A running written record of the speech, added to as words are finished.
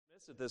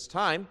At this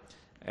time,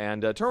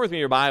 and turn with me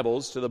your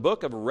Bibles to the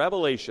book of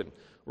Revelation.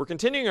 We're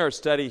continuing our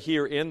study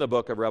here in the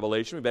book of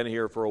Revelation. We've been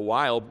here for a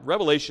while.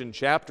 Revelation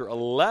chapter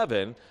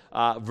 11,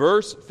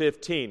 verse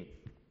 15.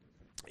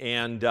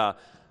 And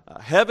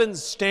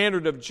heaven's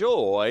standard of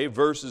joy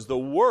versus the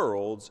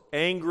world's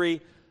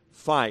angry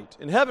fight.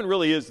 And heaven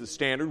really is the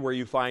standard where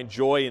you find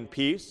joy and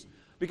peace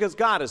because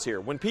God is here.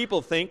 When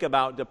people think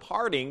about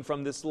departing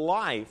from this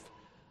life,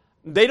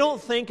 they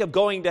don't think of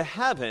going to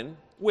heaven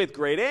with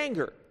great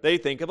anger. They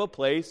think of a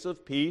place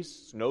of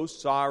peace, no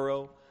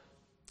sorrow,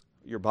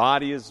 your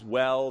body is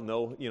well,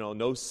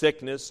 no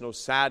sickness, no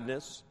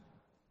sadness.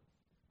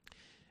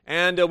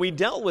 And we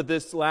dealt with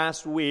this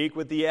last week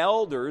with the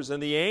elders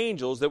and the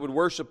angels that would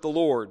worship the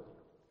Lord.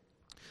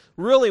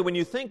 Really, when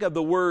you think of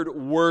the word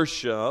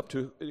worship,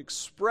 to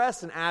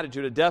express an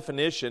attitude, a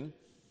definition,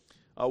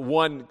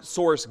 one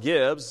source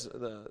gives,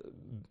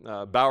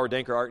 Bauer,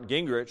 Denker, Art, and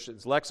Gingrich,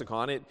 its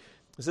lexicon, it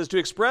says to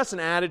express an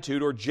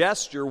attitude or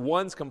gesture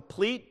one's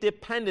complete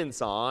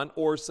dependence on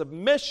or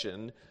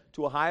submission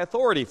to a high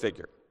authority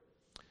figure.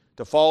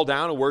 To fall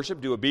down and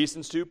worship, do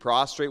obeisance to,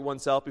 prostrate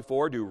oneself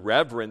before, do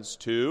reverence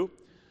to,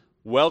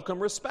 welcome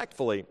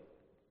respectfully.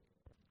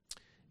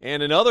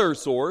 And another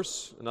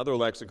source, another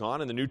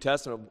lexicon in the New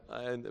Testament,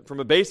 from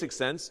a basic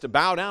sense, to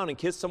bow down and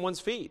kiss someone's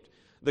feet,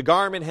 the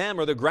garment hem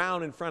or the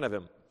ground in front of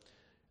him.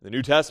 The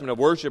New Testament of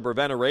worship or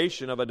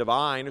veneration of a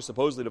divine or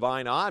supposedly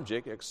divine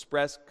object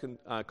expressed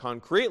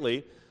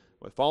concretely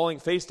with falling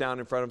face down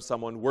in front of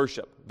someone,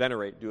 worship,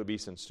 venerate, do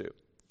obeisance to.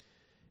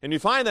 And you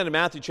find that in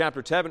Matthew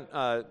chapter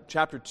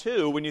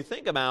 2 when you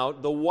think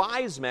about the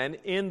wise men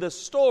in the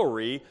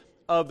story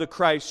of the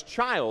Christ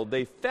child.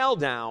 They fell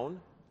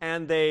down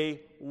and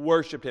they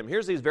worshiped him.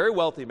 Here's these very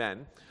wealthy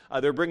men.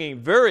 They're bringing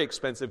very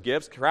expensive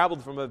gifts,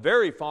 traveled from a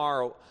very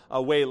far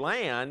away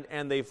land,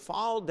 and they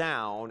fall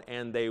down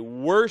and they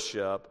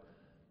worship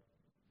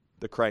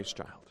the Christ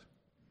child.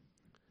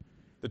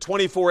 The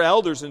 24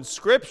 elders in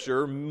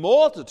Scripture,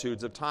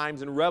 multitudes of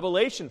times in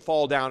Revelation,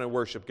 fall down and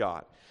worship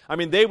God. I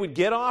mean, they would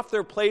get off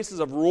their places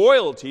of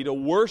royalty to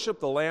worship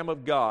the Lamb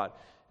of God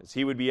as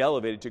he would be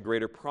elevated to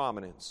greater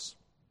prominence.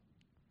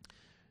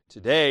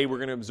 Today, we're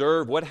going to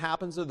observe what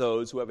happens to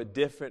those who have a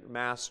different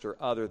master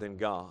other than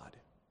God,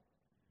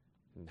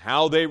 and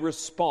how they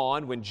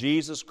respond when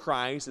Jesus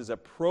Christ is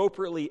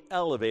appropriately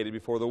elevated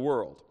before the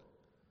world.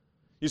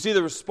 You see,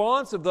 the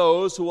response of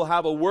those who will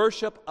have a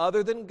worship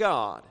other than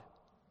God,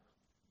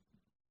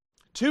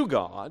 to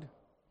God,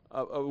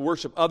 a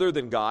worship other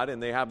than God,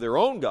 and they have their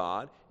own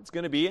God, it's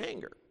going to be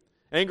anger.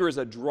 Anger is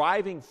a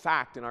driving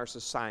fact in our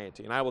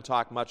society, and I will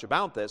talk much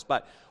about this,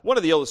 but one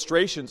of the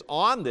illustrations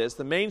on this,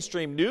 the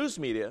mainstream news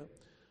media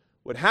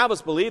would have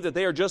us believe that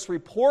they are just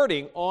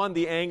reporting on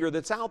the anger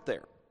that's out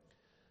there.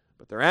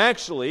 But they're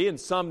actually, in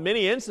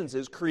many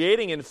instances,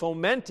 creating and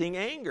fomenting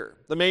anger.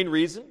 The main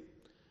reason?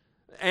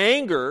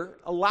 Anger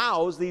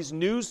allows these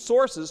news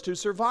sources to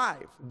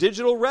survive.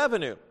 Digital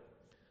revenue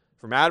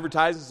from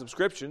advertising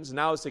subscriptions is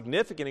now a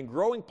significant and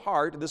growing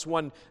part. This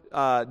one,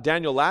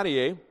 Daniel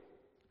Lattier,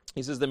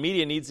 he says the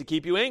media needs to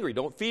keep you angry.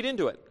 Don't feed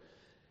into it.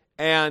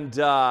 And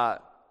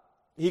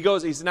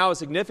he's now a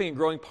significant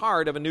growing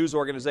part of a news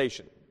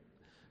organization.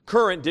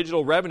 Current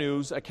digital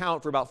revenues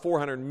account for about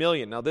 $400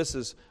 million. Now, this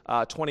is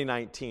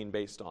 2019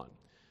 based on.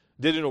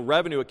 Digital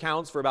revenue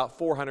accounts for about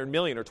 $400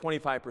 million, or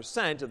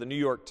 25% of the New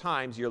York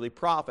Times yearly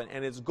profit,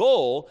 and its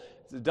goal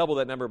is to double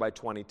that number by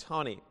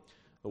 2020.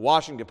 The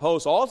Washington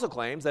Post also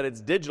claims that its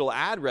digital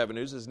ad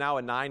revenues is now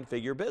a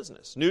 9-figure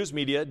business. News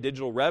media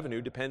digital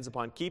revenue depends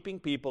upon keeping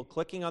people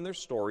clicking on their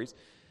stories,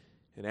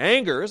 and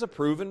anger is a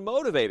proven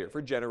motivator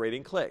for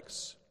generating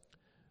clicks.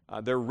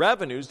 Their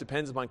revenues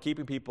depends upon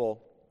keeping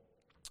people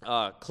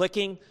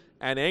clicking,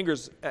 and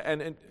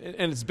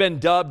it's been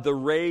dubbed the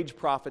rage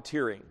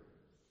profiteering.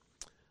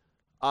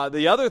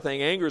 The other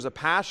thing, anger is a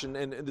passion,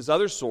 and this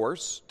other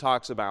source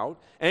talks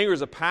about, anger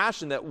is a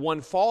passion that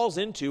one falls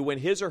into when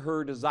his or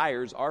her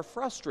desires are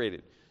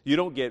frustrated. You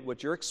don't get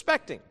what you're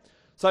expecting.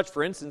 Such,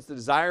 for instance, the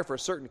desire for a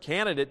certain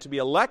candidate to be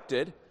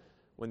elected.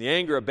 When the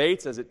anger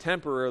abates, as it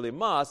temporarily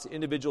must, the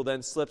individual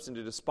then slips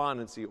into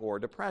despondency or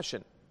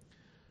depression.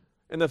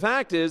 And the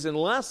fact is,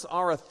 unless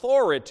our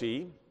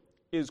authority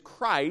is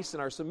Christ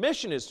and our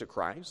submission is to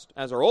Christ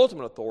as our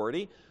ultimate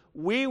authority,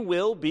 we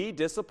will be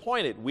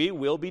disappointed. We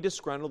will be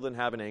disgruntled and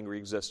have an angry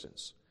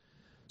existence.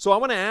 So I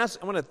want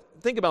to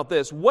think about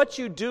this. What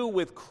you do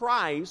with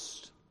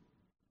Christ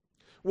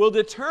will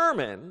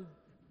determine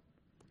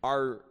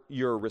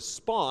your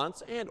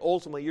response and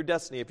ultimately your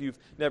destiny if you've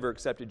never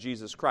accepted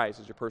Jesus Christ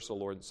as your personal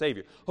Lord and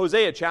Savior.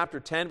 Hosea chapter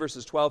 10,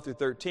 verses 12 through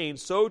 13,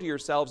 sow to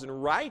yourselves in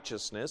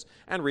righteousness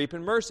and reap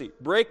in mercy.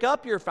 Break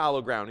up your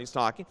fallow ground. He's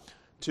talking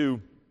to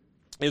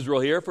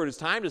Israel here, for it is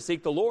time to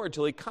seek the Lord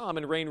till he come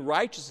and rain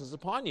righteousness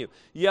upon you.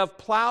 You have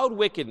plowed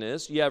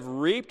wickedness, you have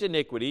reaped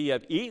iniquity, you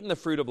have eaten the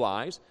fruit of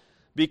lies,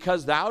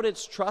 because thou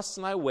didst trust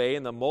in thy way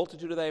in the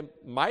multitude of thy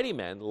mighty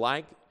men,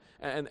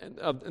 in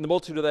the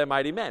multitude of thy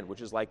mighty men,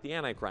 which is like the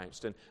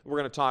Antichrist. And we're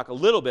going to talk a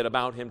little bit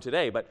about him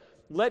today, but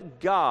let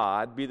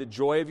God be the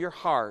joy of your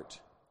heart,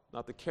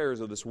 not the cares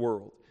of this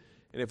world.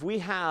 And if we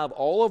have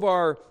all of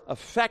our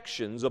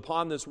affections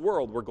upon this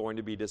world, we're going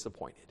to be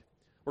disappointed.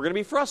 We're going to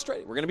be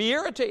frustrated. We're going to be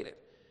irritated.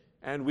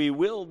 And we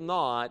will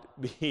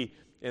not be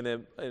in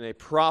a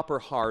proper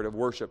heart of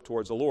worship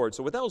towards the Lord.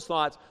 So with those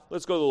thoughts,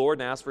 let's go to the Lord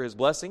and ask for His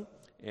blessing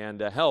and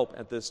help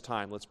at this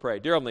time. Let's pray.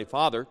 Dear Heavenly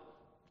Father,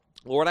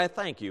 Lord, I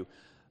thank You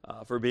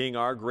for being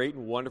our great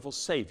and wonderful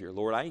Savior.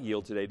 Lord, I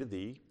yield today to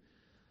Thee.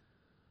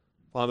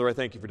 Father, I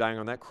thank You for dying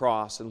on that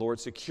cross and, Lord,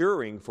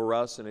 securing for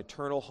us an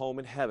eternal home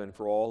in heaven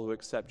for all who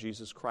accept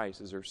Jesus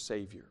Christ as their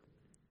Savior.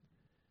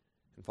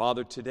 And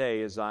Father,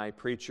 today as I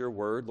preach Your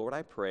word, Lord,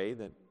 I pray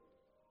that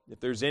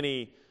if there's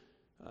any,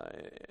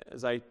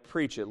 as I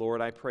preach it, Lord,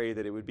 I pray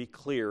that it would be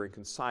clear and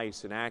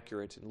concise and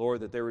accurate, and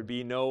Lord, that there would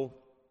be no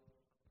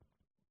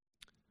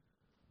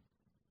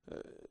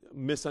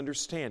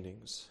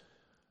misunderstandings.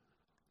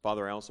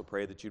 Father, I also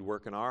pray that You'd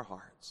work in our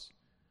hearts.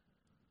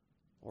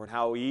 Lord,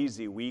 how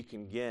easy we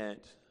can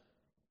get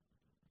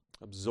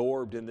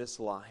absorbed in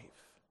this life.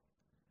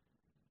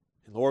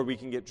 And Lord, we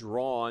can get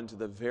drawn to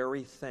the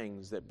very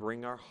things that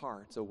bring our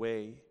hearts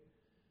away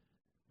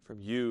from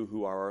You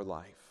who are our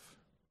life,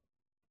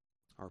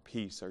 our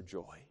peace, our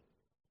joy.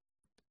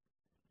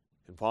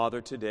 And Father,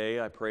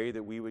 today I pray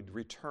that we would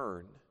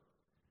return,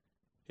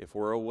 if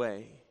we're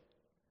away,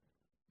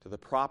 to the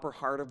proper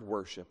heart of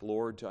worship,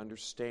 Lord, to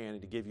understand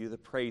and to give You the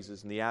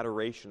praises and the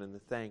adoration and the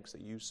thanks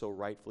that You so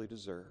rightfully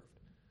deserve.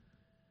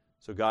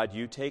 So God,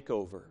 You take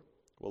over.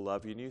 We'll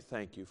love You and You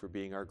thank You for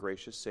being our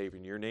gracious Savior.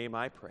 In Your name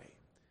I pray.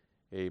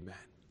 Amen.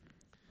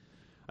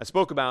 I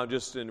spoke about,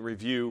 just in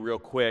review real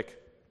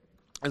quick,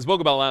 I spoke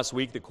about last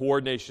week the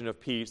coordination of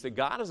peace, that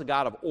God is a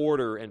God of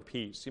order and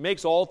peace. He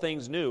makes all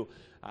things new,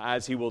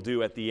 as He will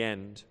do at the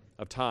end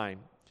of time.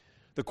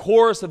 The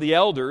chorus of the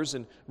elders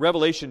in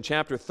Revelation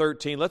chapter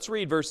 13, let's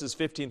read verses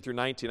 15 through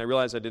 19. I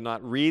realize I did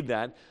not read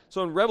that.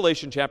 So in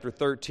Revelation chapter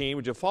 13,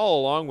 would you follow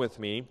along with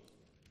me,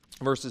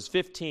 verses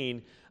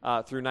 15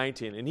 through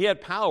 19. And He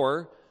had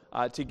power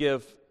to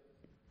give,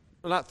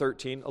 well, not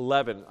 13,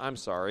 11. I'm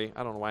sorry.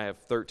 I don't know why I have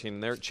 13 in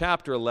there.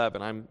 Chapter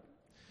 11.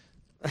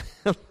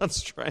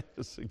 Let's try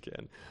this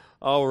again.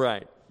 All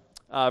right.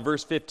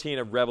 Verse 15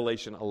 of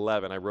Revelation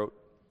 11.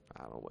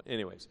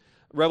 Anyways.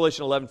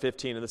 Revelation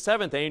 11:15, and the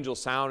seventh angel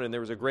sounded, and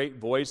there was a great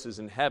voices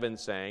in heaven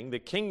saying, the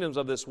kingdoms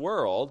of this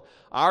world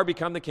are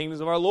become the kingdoms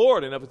of our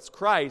Lord and of His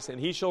Christ, and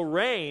He shall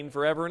reign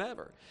forever and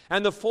ever.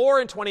 And the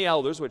 24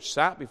 elders which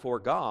sat before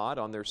God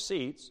on their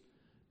seats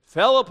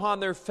fell upon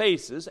their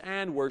faces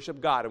and worshiped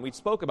God. And we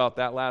spoke about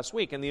that last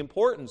week and the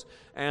importance.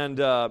 And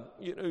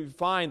you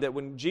find that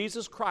when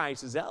Jesus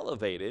Christ is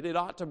elevated, it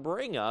ought to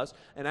bring us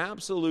an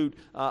absolute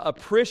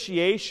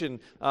appreciation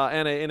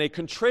and a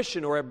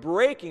contrition or a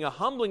breaking, a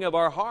humbling of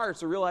our hearts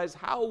to realize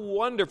how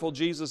wonderful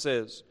Jesus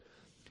is.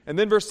 And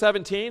then verse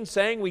 17,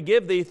 saying, we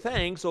give Thee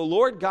thanks, O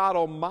Lord God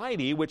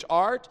Almighty, which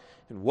art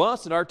and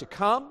wast and art to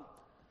come,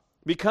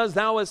 because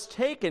Thou hast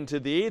taken to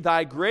Thee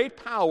Thy great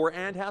power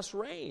and hast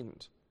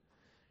reigned.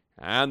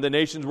 And the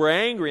nations were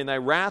angry, and Thy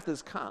wrath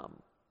is come.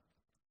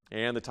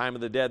 And the time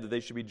of the dead that they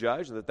should be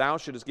judged, and that Thou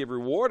shouldest give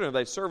reward unto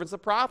Thy servants the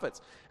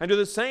prophets, and to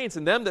the saints,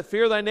 and them that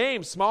fear Thy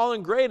name, small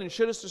and great, and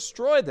shouldest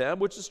destroy them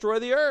which destroy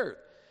the earth.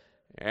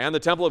 And the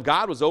temple of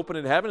God was opened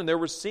in heaven, and there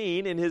was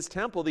seen in His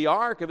temple the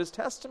ark of His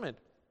testament.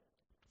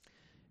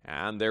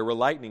 And there were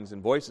lightnings,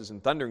 and voices,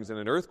 and thunderings, and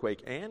an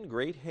earthquake, and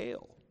great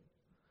hail.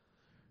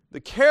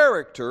 The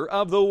character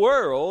of the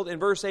world in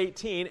verse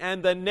 18,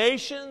 and the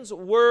nations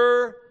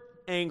were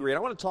angry. And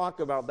I want to talk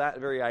about that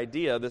very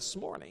idea this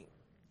morning.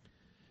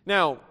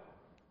 Now,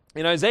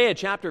 in Isaiah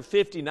chapter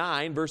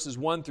 59, verses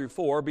 1 through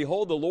 4,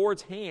 behold, the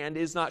Lord's hand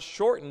is not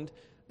shortened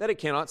that it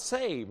cannot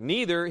save,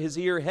 neither His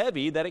ear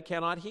heavy that it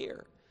cannot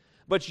hear.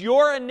 But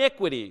your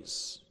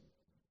iniquities,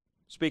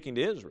 speaking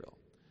to Israel,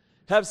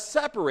 have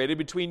separated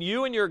between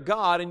you and your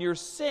God, and your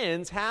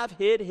sins have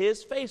hid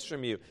His face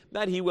from you,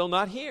 that He will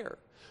not hear.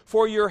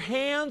 For your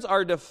hands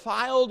are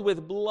defiled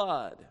with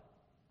blood,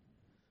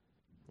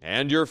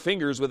 and your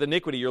fingers with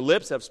iniquity. Your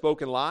lips have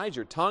spoken lies,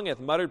 your tongue hath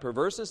muttered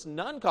perverseness.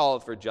 None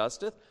calleth for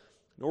justice,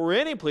 nor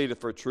any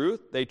pleadeth for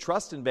truth. They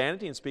trust in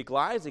vanity and speak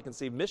lies. They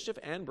conceive mischief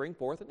and bring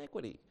forth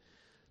iniquity.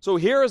 So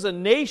here is a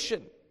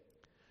nation.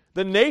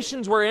 The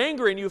nations were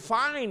angry, and you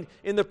find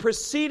in the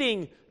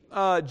preceding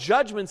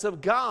judgments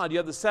of God, you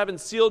have the 7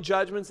 seal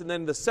judgments, and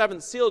then the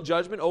 7th seal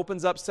judgment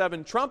opens up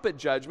 7 trumpet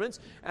judgments,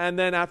 and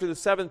then after the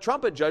 7th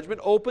trumpet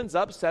judgment opens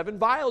up 7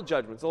 vial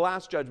judgments, the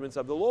last judgments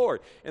of the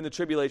Lord in the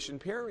tribulation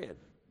period.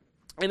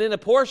 And in a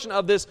portion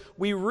of this,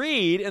 we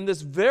read in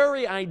this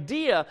very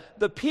idea,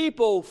 the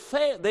people,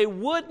 they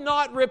would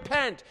not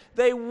repent.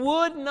 They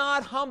would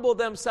not humble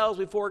themselves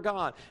before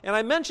God. And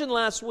I mentioned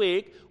last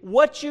week,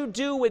 what you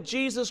do with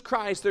Jesus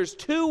Christ, there's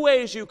 2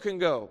 ways you can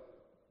go.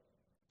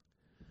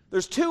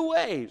 There's 2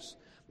 ways.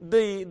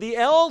 The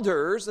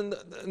elders and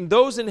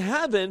those in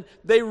heaven,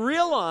 they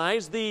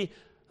realize the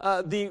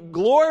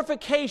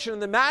glorification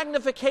and the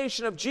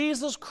magnification of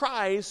Jesus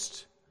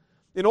Christ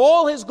in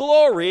all His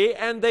glory,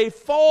 and they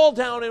fall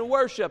down and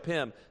worship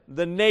Him.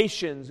 The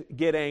nations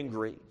get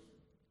angry.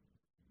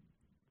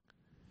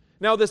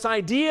 Now, this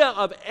idea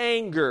of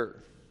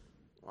anger,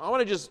 I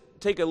want to just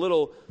take a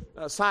little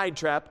side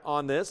trip,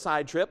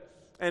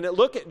 and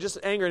look at just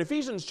anger. In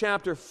Ephesians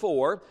chapter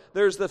 4,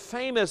 there's the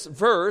famous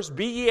verse,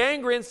 "Be ye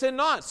angry and sin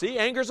not." See,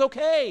 anger's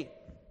okay.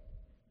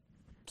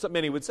 So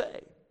many would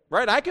say,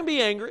 right? I can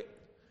be angry.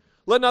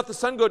 "Let not the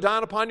sun go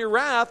down upon your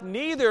wrath,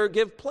 neither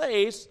give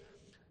place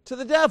to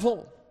the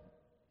devil."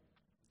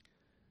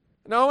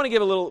 Now, I want to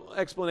give a little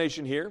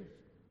explanation here.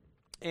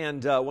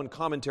 And one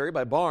commentary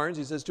by Barnes,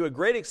 he says, "To a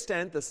great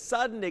extent, the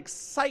sudden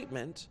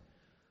excitement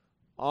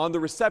on the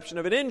reception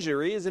of an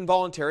injury is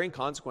involuntary and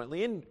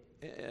consequently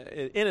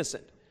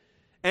innocent.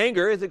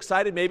 Anger is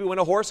excited maybe when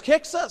a horse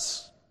kicks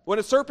us, when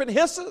a serpent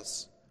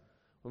hisses,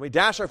 when we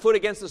dash our foot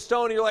against a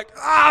stone and you're like,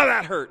 "Ah,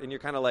 that hurt," and you're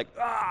kind of like,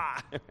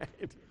 "Ah,"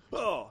 right?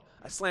 "Oh,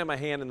 I slammed my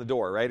hand in the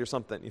door," right, or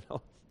something, you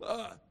know.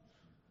 "Ah."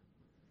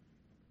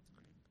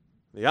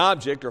 The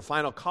object or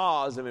final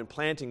cause of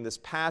implanting this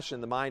passion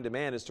in the mind of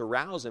man is to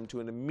rouse him to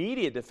an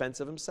immediate defense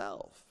of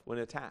himself when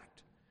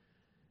attacked,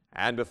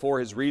 and before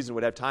his reason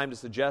would have time to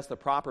suggest the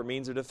proper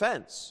means of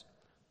defense.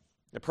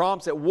 It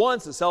prompts at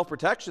once the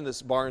self-protection,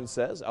 this Barnes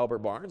says, Albert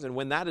Barnes, and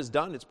when that is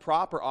done, its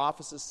proper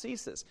office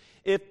ceases.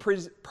 If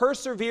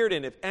persevered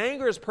in, if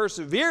anger is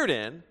persevered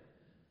in,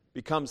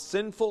 becomes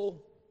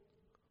sinful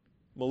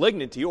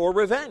malignity or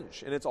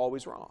revenge, and it's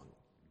always wrong.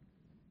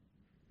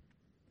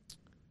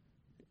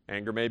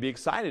 Anger may be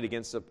excited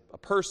against a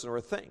person or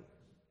a thing.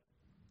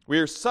 We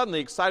are suddenly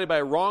excited by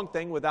a wrong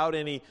thing without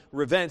any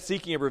revenge,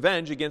 seeking a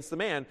revenge against the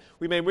man.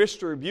 We may wish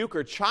to rebuke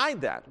or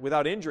chide that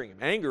without injuring him.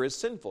 Anger is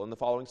sinful in the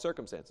following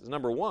circumstances.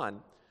 Number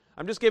one,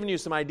 I'm just giving you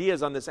some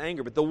ideas on this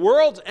anger, but the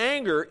world's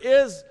anger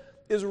is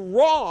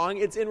wrong.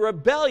 It's in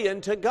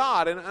rebellion to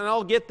God, and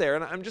I'll get there.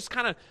 And I'm just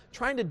kind of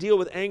trying to deal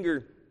with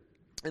anger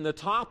and the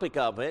topic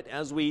of it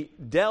as we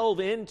delve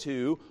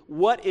into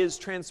what is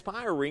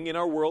transpiring in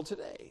our world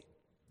today.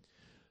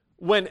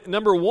 When,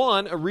 number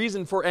one, a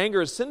reason for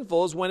anger is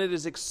sinful is when it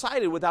is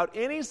excited without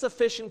any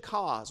sufficient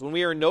cause, when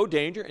we are in no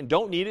danger and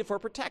don't need it for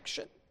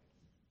protection.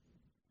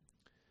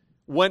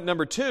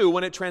 Number two,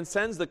 when it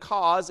transcends the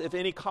cause, if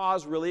any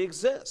cause really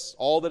exists,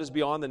 all that is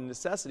beyond the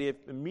necessity of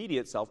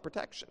immediate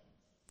self-protection.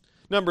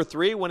 Number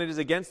three, when it is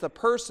against the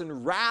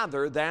person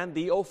rather than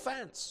the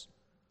offense.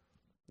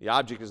 The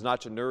object is not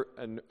to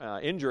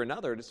injure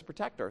another, it is to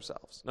protect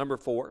ourselves. Number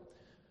four,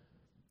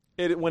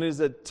 when it is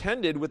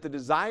attended with the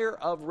desire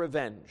of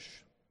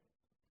revenge.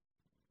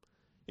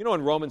 You know,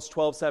 in Romans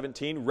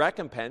 12:17,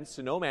 recompense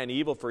to no man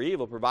evil for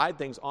evil, provide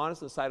things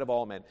honest in the sight of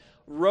all men.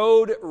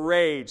 Road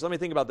rage. Let me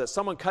think about this.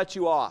 Someone cut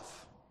you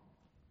off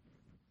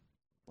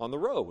on the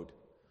road.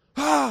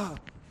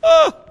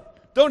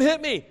 Don't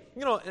hit me.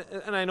 You know,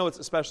 and I know it's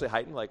especially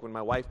heightened, like when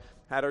my wife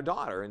had her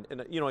daughter,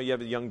 and you know, you have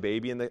a young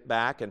baby in the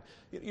back, and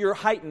your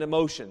heightened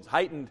emotions,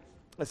 heightened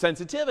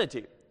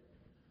sensitivity.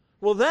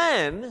 Well,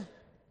 then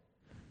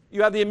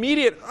you have the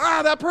immediate,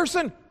 that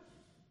person,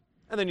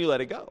 and then you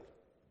let it go.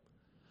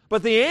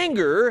 But the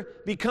anger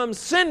becomes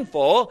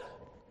sinful,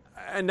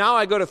 and now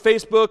I go to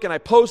Facebook and I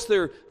post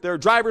their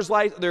driver's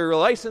their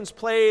license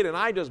plate, and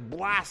I just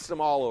blast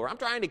them all over. I'm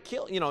trying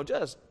to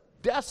just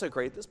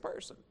desecrate this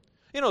person.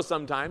 You know,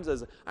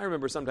 I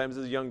remember sometimes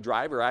as a young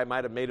driver, I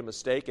might have made a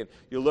mistake, and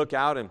you look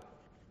out, and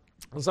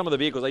on some of the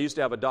vehicles, I used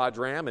to have a Dodge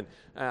Ram, and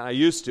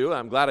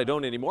I'm glad I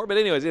don't anymore, but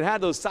anyways, it had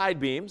those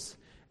side beams,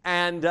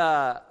 and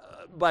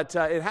But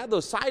it had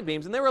those side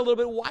beams, and they were a little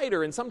bit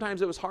wider, and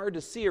sometimes it was hard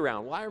to see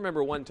around. Well, I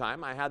remember one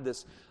time I had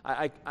this,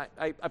 I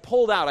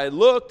pulled out. I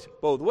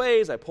looked both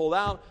ways. I pulled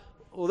out.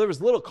 Well, there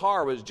was a little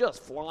car was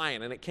just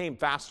flying, and it came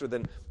faster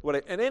than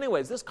and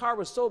anyways, this car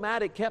was so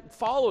mad it kept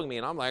following me,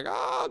 and I'm like,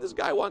 this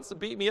guy wants to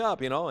beat me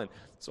up, you know, and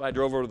so I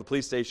drove over to the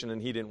police station,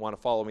 and he didn't want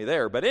to follow me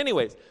there. But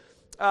anyways,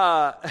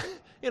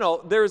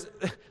 there's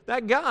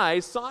that guy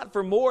sought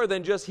for more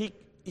than just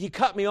he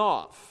cut me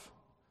off.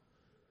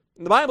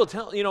 The Bible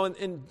tells,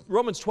 in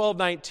Romans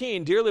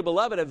 12:19, "Dearly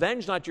beloved,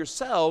 avenge not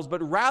yourselves, but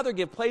rather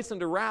give place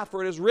unto wrath,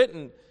 for it is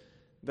written,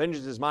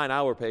 Vengeance is mine,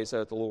 I will repay,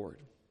 saith the Lord."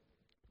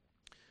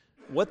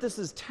 What this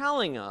is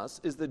telling us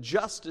is that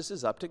justice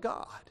is up to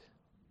God.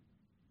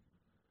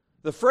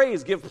 The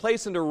phrase, "give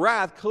place unto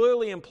wrath,"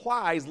 clearly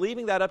implies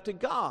leaving that up to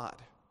God.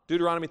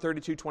 Deuteronomy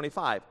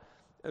 32:25.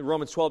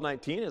 Romans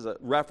 12:19 is a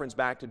reference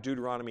back to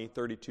Deuteronomy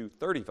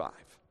 32:35.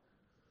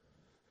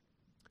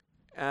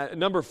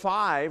 Number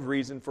 5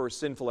 reason for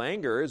sinful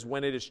anger is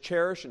when it is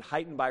cherished and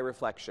heightened by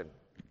reflection.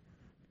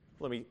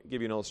 Let me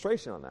give you an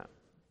illustration on that.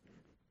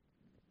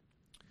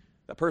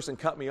 That person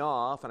cut me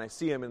off, and I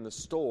see him in the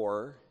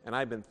store, and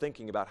I've been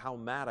thinking about how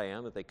mad I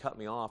am that they cut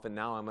me off, and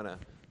now I'm going to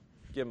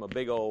give him a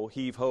big old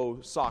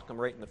heave-ho, sock him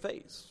right in the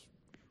face.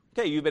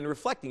 Okay, you've been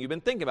reflecting. You've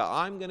been thinking about,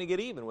 I'm going to get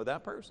even with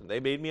that person. They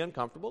made me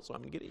uncomfortable, so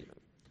I'm going to get even.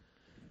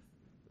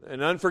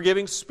 An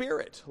unforgiving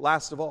spirit,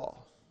 last of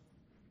all.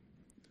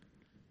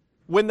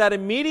 When that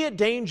immediate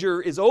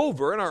danger is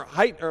over and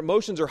our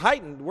emotions are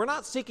heightened, we're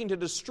not seeking to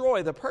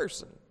destroy the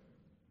person.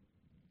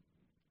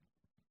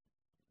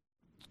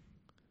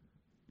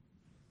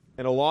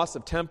 and a loss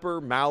of temper,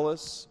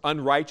 malice,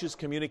 unrighteous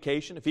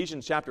communication.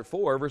 Ephesians chapter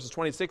 4, verses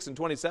 26 and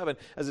 27,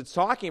 as it's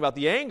talking about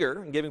the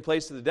anger and giving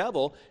place to the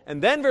devil.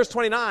 And then verse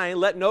 29,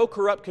 let no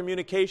corrupt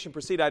communication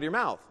proceed out of your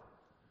mouth.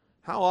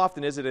 How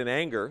often is it in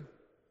anger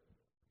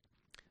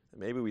that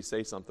maybe we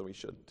say something we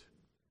shouldn't?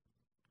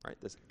 Right?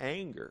 This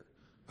anger.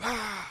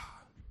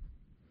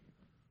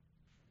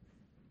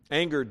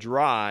 Anger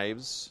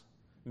drives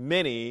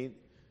many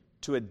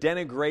to a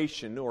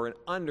denigration or an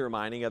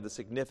undermining of the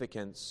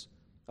significance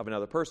of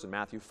another person.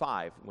 Matthew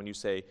 5, when you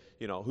say,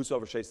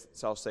 whosoever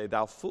shall say,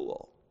 thou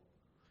fool.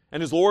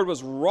 And his Lord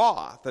was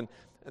wroth, and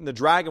the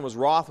dragon was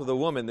wroth with a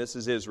woman. This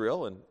is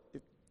Israel.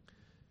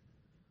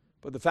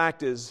 But the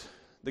fact is,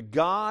 the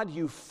God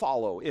you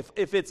follow,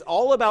 if it's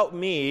all about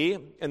me,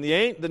 and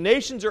the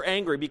nations are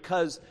angry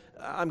because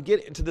I'm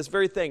getting to this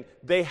very thing,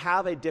 they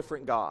have a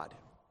different God.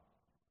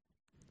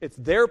 It's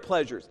their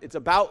pleasures. It's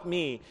about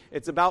me.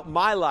 It's about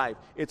my life.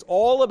 It's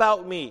all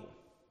about me.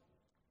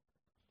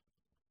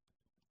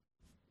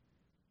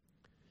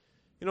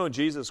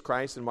 Jesus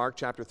Christ in Mark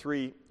chapter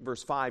 3,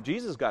 verse 5,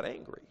 Jesus got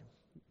angry.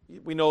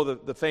 We know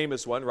the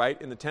famous one, right?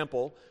 In the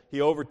temple,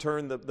 he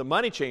overturned the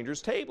money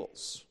changers'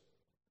 tables.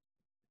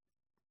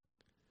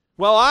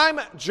 Well, I'm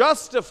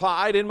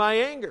justified in my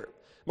anger.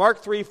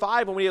 Mark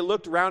 3:5, when he had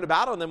looked round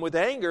about on them with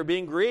anger,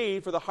 being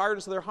grieved for the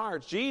hardness of their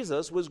hearts.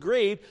 Jesus was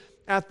grieved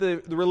at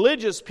the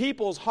religious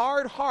people's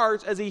hard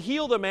hearts as he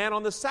healed a man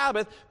on the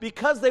Sabbath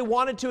because they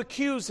wanted to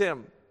accuse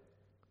him.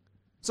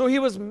 So he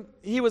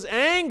was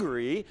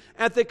angry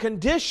at the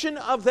condition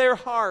of their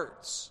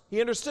hearts.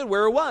 He understood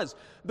where it was.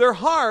 Their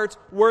hearts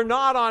were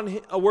not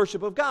on a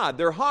worship of God.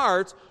 Their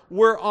hearts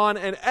were on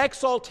an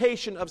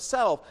exaltation of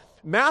self.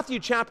 Matthew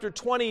chapter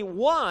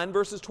 21,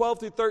 verses 12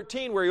 through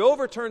 13, where he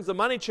overturns the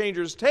money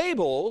changers'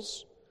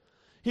 tables,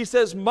 he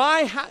says,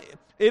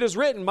 it is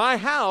written, my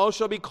house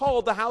shall be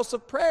called the house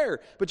of prayer,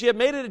 but ye have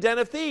made it a den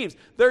of thieves.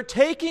 They're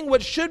taking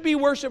what should be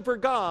worship for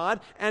God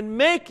and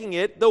making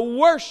it the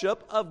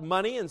worship of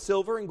money and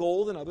silver and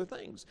gold and other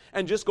things,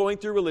 and just going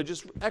through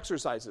religious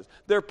exercises.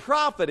 They're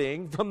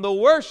profiting from the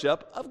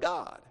worship of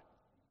God.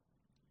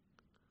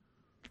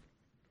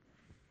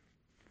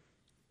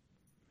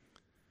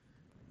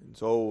 And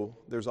so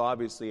there's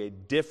obviously a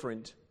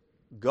different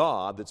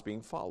God that's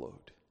being followed.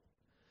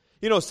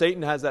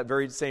 Satan has that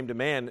very same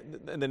demand,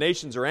 and the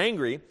nations are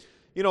angry.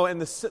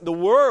 And the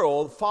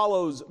world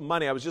follows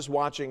money. I was just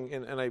watching,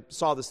 and I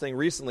saw this thing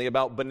recently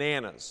about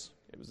bananas.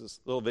 It was this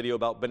little video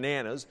about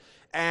bananas,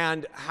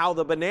 and how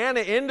the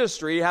banana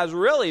industry has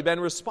really been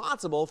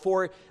responsible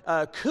for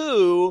a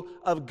coup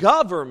of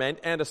government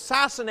and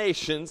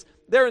assassinations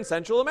there in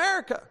Central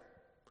America.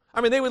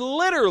 I mean, they would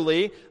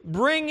literally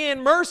bring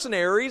in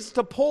mercenaries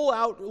to pull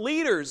out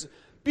leaders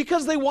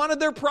because they wanted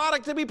their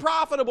product to be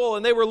profitable,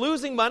 and they were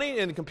losing money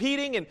and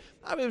competing, and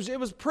it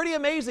was pretty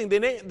amazing.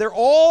 They're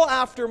all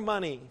after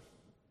money.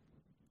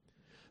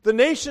 The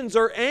nations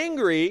are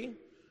angry.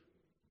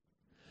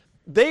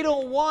 They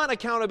don't want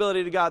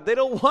accountability to God. They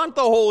don't want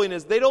the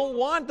holiness. They don't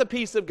want the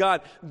peace of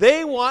God.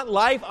 They want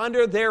life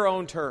under their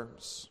own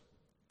terms.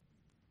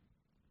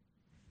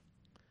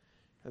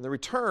 And the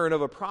return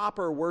of a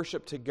proper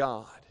worship to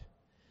God,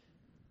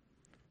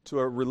 to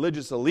a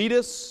religious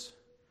elitist,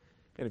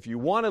 and if you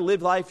want to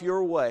live life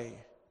your way,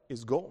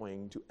 is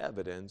going to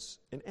evidence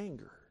an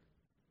anger.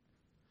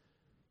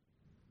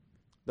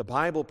 The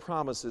Bible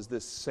promises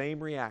this same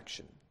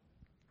reaction.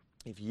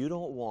 If you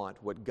don't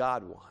want what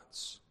God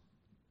wants,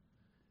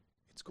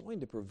 it's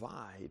going to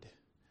provide.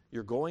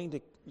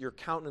 Your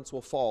countenance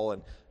will fall.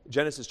 In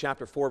Genesis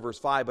chapter 4, verse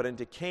 5, but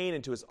unto Cain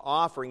and to his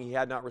offering he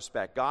had not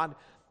respect. God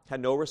had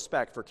no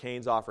respect for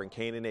Cain's offering,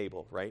 Cain and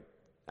Abel, right?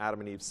 Adam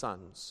and Eve's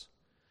sons.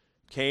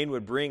 Cain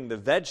would bring the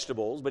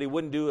vegetables, but he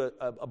wouldn't do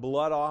a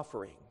blood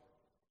offering.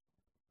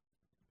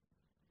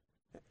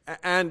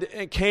 And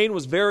Cain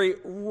was very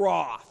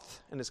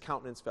wroth, and his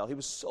countenance fell. He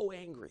was so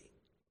angry.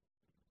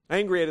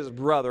 Angry at his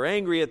brother,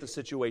 angry at the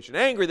situation,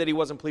 angry that he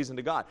wasn't pleasing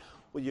to God.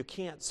 Well, you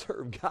can't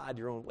serve God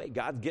your own way.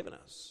 God's given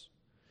us.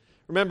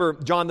 Remember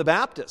John the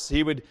Baptist.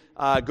 He would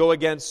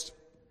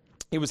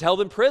he was held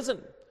in prison.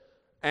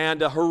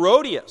 And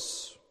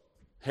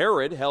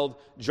Herod held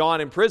John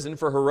in prison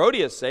for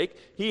Herodias' sake.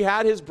 He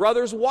had his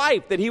brother's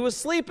wife that he was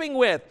sleeping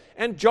with,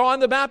 and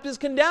John the Baptist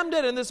condemned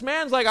it. And this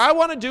man's like, I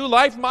want to do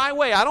life my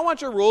way. I don't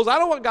want your rules. I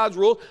don't want God's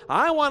rules.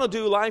 I want to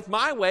do life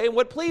my way and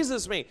what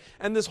pleases me.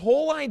 And this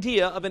whole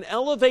idea of an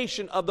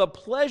elevation of the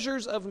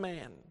pleasures of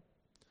man,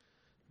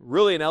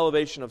 really an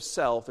elevation of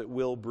self, it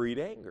will breed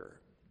anger.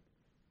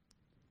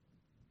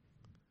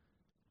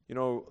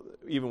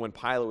 Even when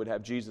Pilate would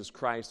have Jesus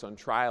Christ on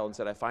trial and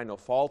said, I find no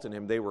fault in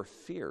him, they were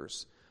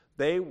fierce.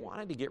 They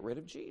wanted to get rid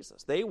of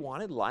Jesus. They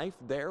wanted life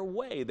their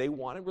way. They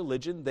wanted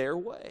religion their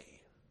way.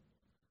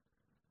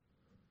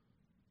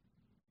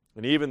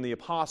 And even the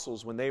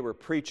apostles, when they were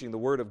preaching the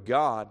Word of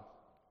God,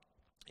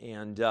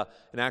 and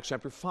in Acts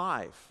chapter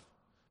 5,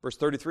 verse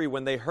 33,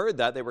 when they heard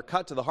that, they were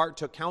cut to the heart,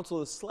 took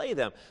counsel to slay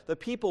them. The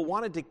people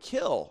wanted to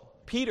kill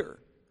Peter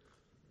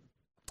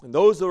And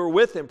those that were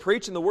with him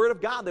preaching the word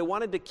of God, they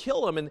wanted to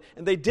kill him, and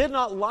they did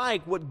not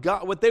like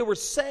what they were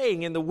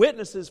saying in the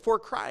witnesses for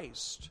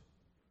Christ.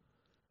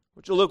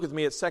 Would you look with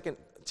me at 2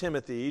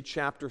 Timothy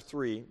chapter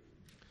 3?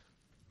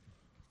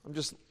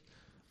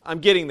 I'm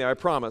getting there, I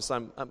promise.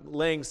 I'm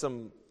laying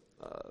some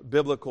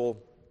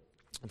biblical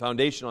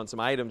foundation on some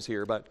items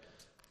here, but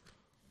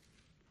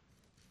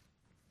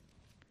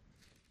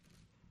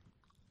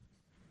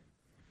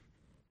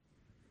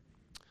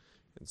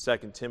in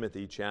 2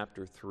 Timothy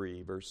chapter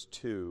 3, verse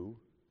 2,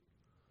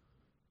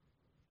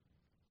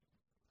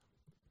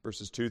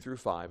 verses 2 through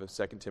 5 of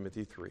 2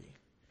 Timothy 3.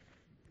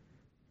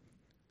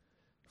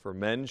 For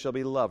men shall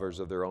be lovers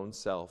of their own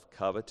self,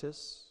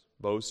 covetous,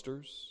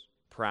 boasters,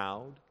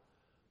 proud,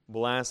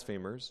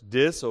 blasphemers,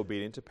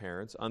 disobedient to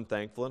parents,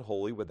 unthankful and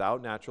holy,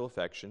 without natural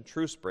affection,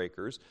 truce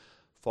breakers,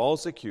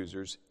 false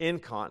accusers,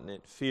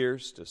 incontinent,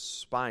 fierce,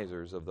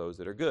 despisers of those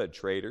that are good,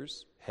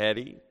 traitors,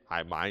 heady,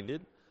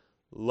 high-minded,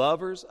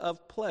 lovers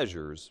of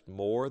pleasures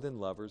more than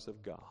lovers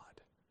of God,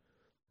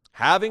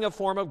 having a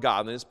form of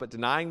godliness, but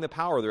denying the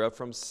power thereof.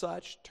 From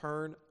such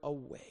turn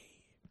away.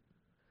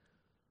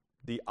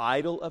 The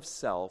idol of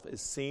self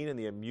is seen in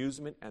the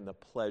amusement and the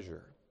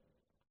pleasure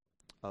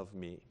of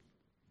me.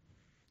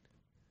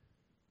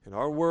 And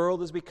our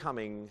world is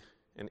becoming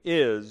and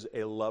is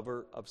a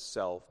lover of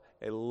self,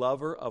 a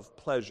lover of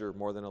pleasure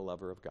more than a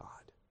lover of God.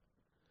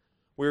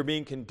 We are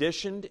being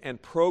conditioned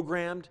and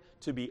programmed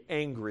to be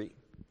angry,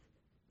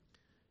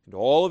 and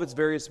all of its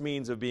various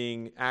means of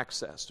being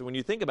accessed. When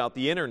you think about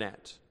the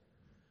internet,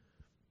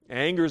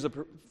 anger is a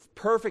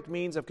perfect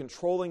means of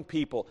controlling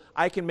people.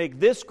 I can make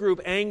this group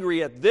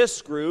angry at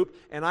this group,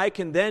 and I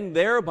can then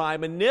thereby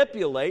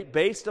manipulate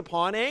based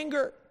upon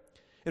anger.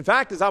 In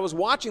fact, as I was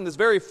watching this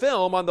very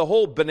film on the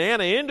whole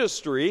banana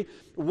industry,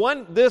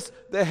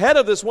 the head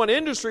of this one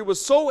industry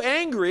was so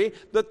angry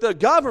that the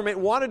government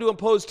wanted to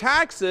impose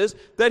taxes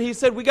that he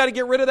said, we got to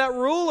get rid of that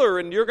ruler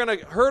and you're going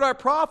to hurt our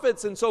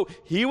profits. And so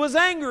he was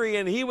angry,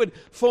 and he would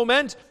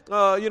foment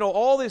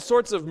all these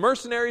sorts of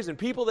mercenaries and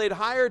people they'd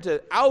hire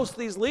to oust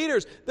these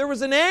leaders. There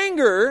was an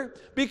anger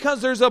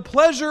because there's a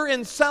pleasure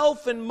in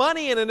self and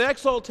money and an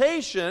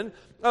exaltation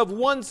of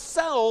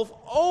oneself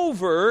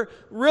over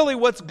really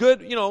what's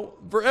good,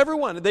 for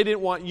everyone. They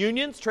didn't want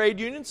unions, trade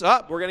unions.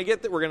 We're going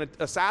to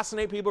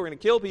assassinate people, we're going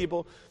to kill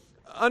people.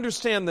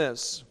 Understand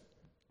this,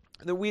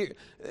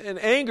 and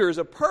anger is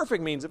a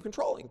perfect means of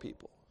controlling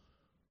people.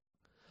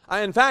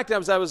 In fact,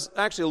 as I was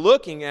actually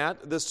looking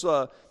at this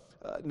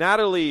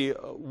Natalie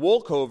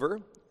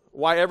Wolkover,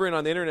 why everyone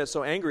on the internet is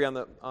so angry,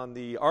 on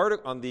the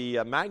article on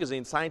the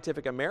magazine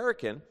Scientific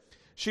American,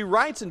 she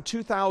writes in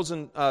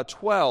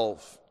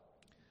 2012.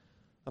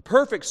 A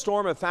perfect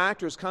storm of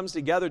factors comes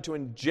together to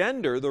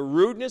engender the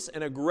rudeness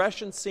and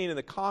aggression seen in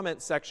the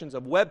comment sections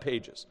of web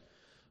pages.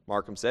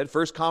 Markham said,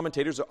 first,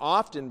 commentators are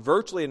often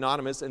virtually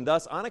anonymous and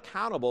thus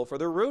unaccountable for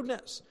their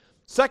rudeness.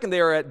 Second,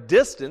 they are at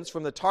distance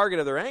from the target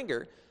of their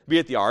anger, be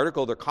it the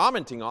article they're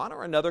commenting on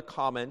or another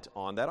comment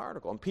on that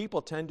article. And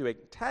people tend to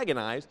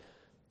antagonize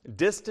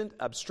distant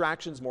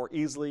abstractions more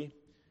easily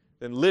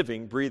than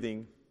living,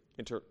 breathing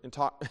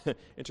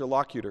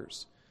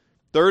interlocutors.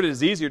 Third, it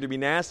is easier to be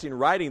nasty in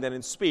writing than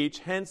in speech,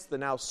 hence the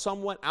now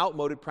somewhat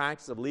outmoded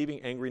practice of leaving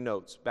angry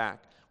notes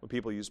back when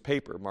people use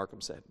paper, Markham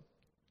said.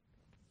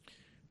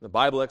 The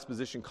Bible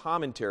Exposition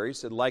Commentary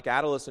said, like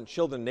adolescent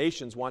children,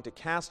 nations want to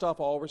cast off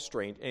all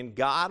restraint, and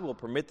God will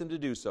permit them to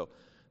do so.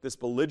 This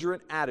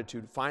belligerent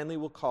attitude finally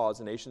will cause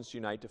the nations to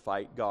unite to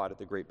fight God at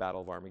the great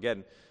battle of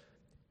Armageddon.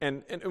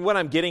 And what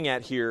I'm getting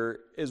at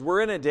here is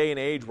we're in a day and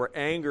age where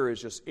anger is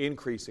just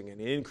increasing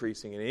and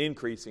increasing and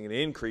increasing and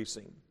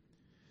increasing.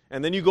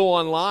 And then you go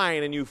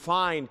online and you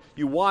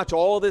watch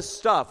all this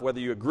stuff, whether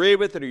you agree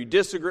with it or you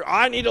disagree.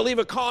 I need to leave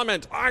a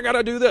comment. I got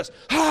to do this.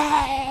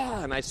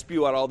 And I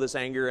spew out all this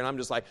anger, and I'm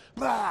just like,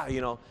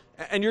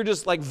 and you're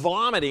just like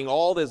vomiting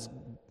all this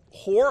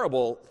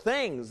horrible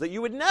things that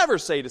you would never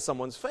say to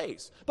someone's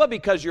face. But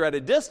because you're at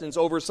a distance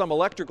over some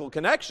electrical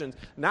connections,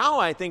 now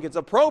I think it's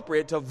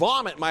appropriate to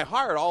vomit my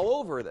heart all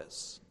over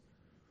this.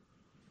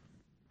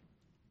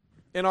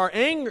 And our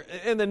anger,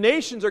 and the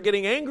nations are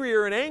getting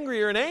angrier and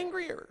angrier and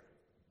angrier.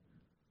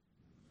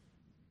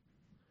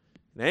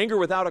 And anger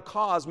without a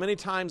cause, many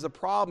times the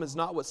problem is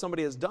not what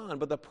somebody has done,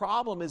 but the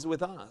problem is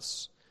with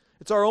us.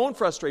 It's our own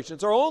frustration.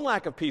 It's our own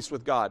lack of peace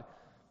with God.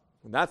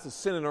 And that's the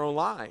sin in our own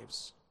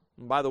lives.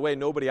 And by the way,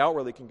 nobody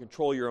outwardly can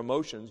control your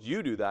emotions.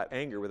 You do that,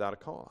 anger without a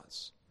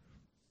cause.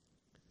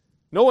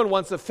 No one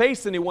wants to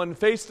face anyone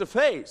face to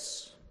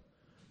face.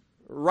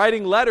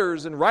 Writing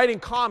letters and writing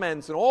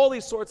comments and all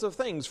these sorts of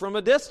things from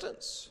a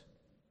distance.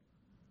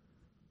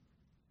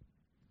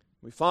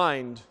 We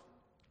find,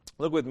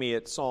 look with me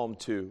at Psalm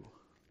 2.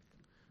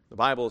 The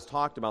Bible has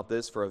talked about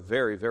this for a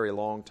very, very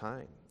long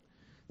time.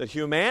 That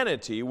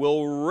humanity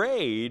will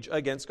rage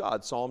against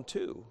God. Psalm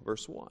 2,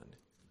 verse 1.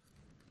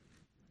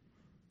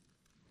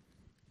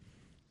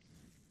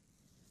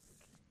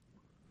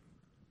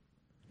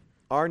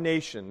 Our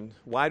nation,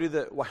 why are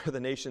the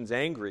nations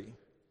angry?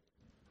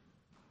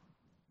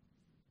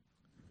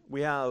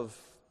 We have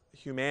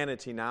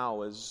humanity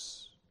now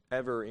is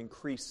ever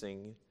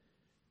increasing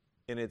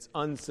in its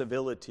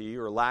uncivility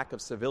or lack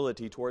of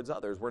civility towards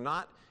others. We're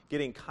not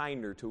getting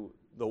kinder to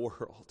the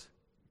world.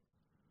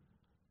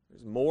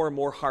 There's more and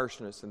more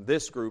harshness in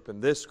this group,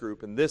 and this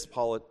group, and this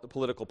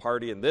political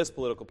party, and this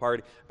political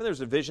party. And there's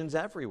divisions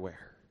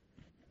everywhere.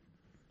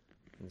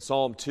 In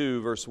Psalm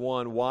 2, verse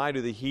 1, why do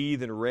the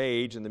heathen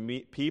rage and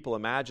the people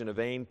imagine a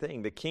vain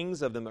thing? The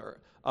kings of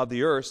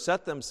the earth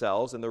set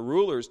themselves, and the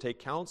rulers take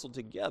counsel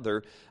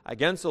together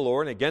against the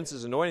Lord and against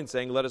His anointing,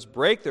 saying, let us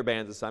break their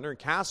bands asunder and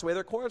cast away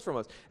their cords from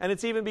us. And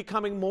it's even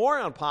becoming more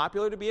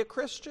unpopular to be a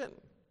Christian.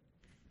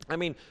 I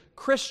mean,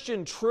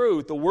 Christian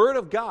truth, the Word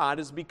of God,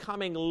 is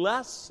becoming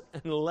less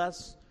and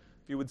less,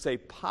 if you would say,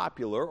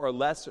 popular, or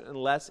less and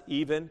less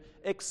even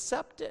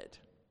accepted.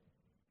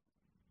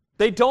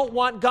 They don't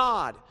want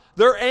God.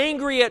 They're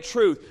angry at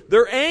truth.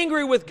 They're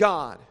angry with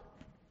God.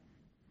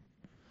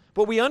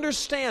 But we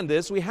understand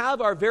this. We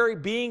have our very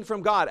being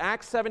from God.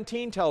 Acts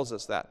 17 tells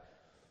us that.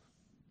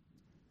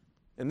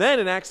 And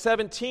then in Acts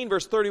 17,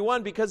 verse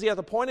 31, because He hath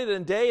appointed a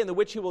day in the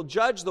which He will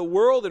judge the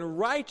world in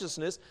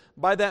righteousness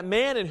by that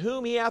man in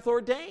whom He hath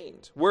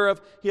ordained,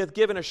 whereof He hath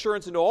given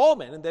assurance unto all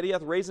men, and that He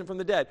hath raised Him from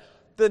the dead.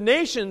 The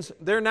nations,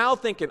 they're now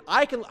thinking,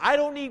 I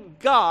don't need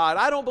God,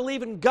 I don't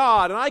believe in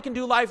God, and I can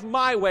do life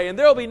my way, and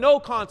there will be no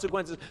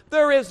consequences.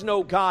 There is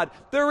no God.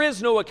 There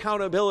is no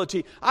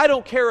accountability. I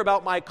don't care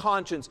about my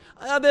conscience.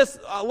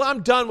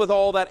 I'm done with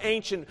all that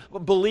ancient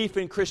belief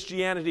in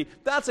Christianity.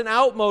 That's an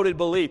outmoded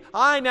belief.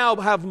 I now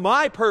have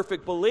my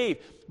perfect belief.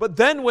 But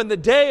then when the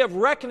day of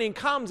reckoning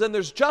comes and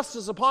there's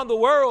justice upon the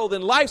world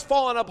and life's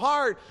falling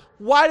apart,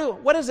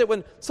 what is it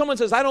when someone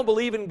says, I don't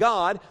believe in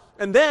God,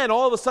 and then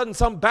all of a sudden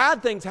some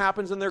bad things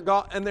happens in their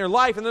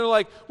life, and they're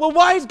like, well,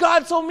 why is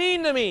God so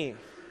mean to me?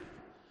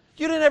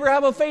 You didn't ever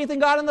have a faith in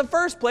God in the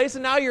first place,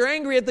 and now you're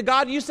angry at the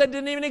God you said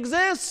didn't even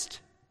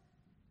exist.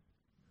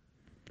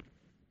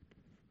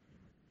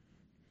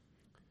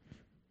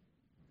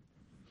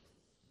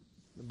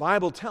 The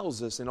Bible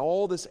tells us in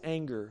all this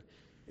anger,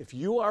 if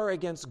you are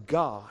against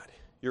God,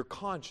 your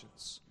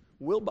conscience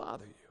will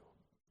bother you.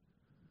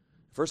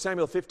 1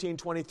 Samuel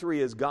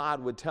 15:23 is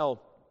God would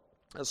tell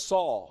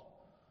Saul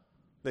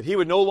that he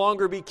would no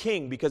longer be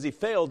king because he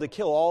failed to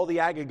kill all the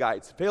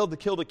Agagites, failed to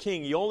kill the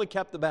king. He only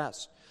kept the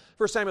best.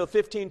 1 Samuel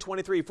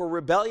 15:23, for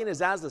rebellion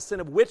is as the sin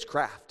of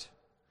witchcraft,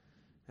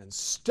 and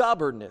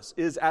stubbornness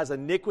is as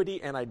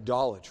iniquity and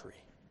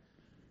idolatry.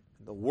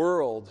 And the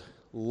world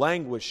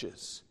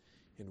languishes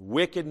in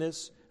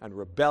wickedness and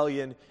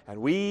rebellion,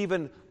 and we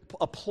even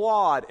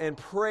applaud and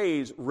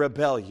praise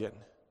rebellion.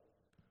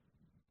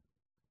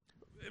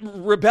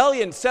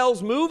 Rebellion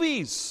sells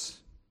movies.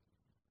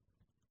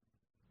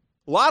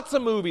 Lots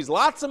of movies,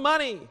 lots of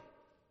money.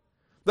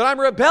 That I'm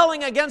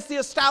rebelling against the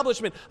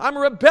establishment. I'm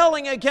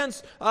rebelling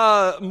against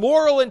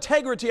moral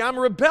integrity. I'm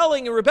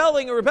rebelling and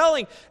rebelling and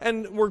rebelling.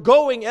 And we're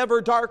going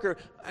ever darker.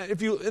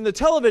 In the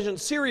television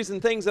series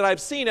and things that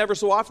I've seen ever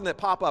so often that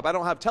pop up, I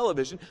don't have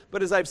television,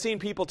 but as I've seen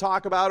people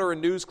talk about or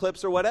in news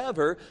clips or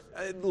whatever,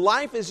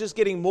 life is just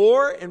getting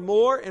more and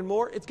more and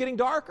more. It's getting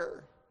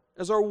darker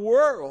as our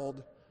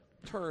world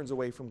turns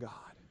away from God.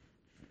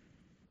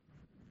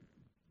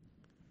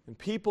 And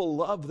people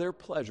love their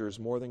pleasures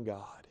more than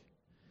God.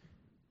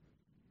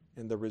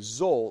 And the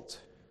result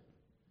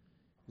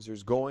is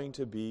there's going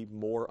to be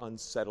more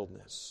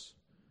unsettledness,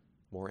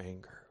 more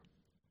anger.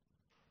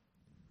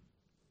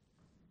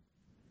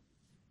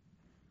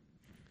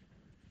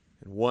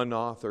 And one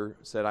author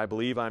said, I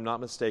believe I'm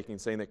not mistaken,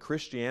 saying that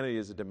Christianity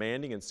is a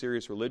demanding and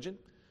serious religion.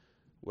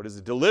 What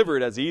is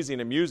delivered as easy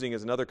and amusing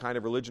is another kind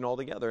of religion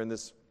altogether. And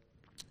this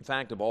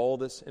fact of all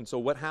this, and so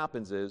what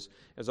happens is,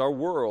 as our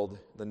world,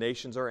 the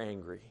nations are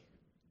angry.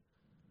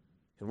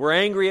 And we're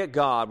angry at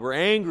God, we're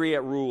angry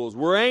at rules,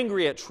 we're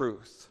angry at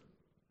truth.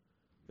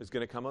 There's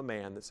going to come a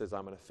man that says,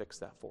 I'm going to fix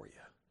that for you.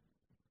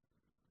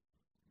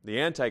 The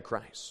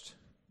Antichrist.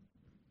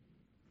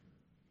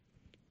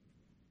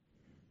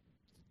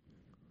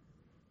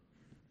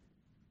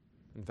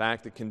 In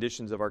fact, the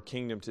conditions of our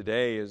kingdom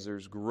today is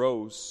there's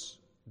gross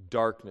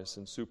darkness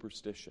and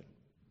superstition.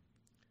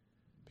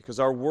 Because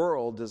our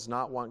world does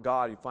not want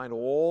God. You find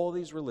all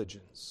these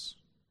religions.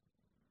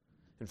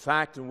 In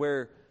fact, and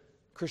where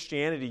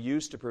Christianity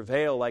used to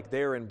prevail, like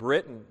there in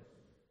Britain,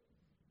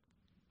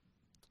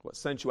 what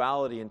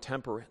sensuality and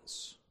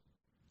temperance.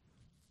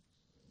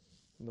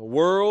 And the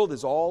world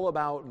is all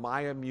about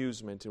my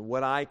amusement and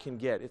what I can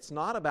get. It's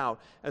not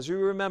about, as we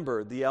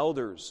remember, the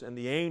elders and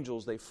the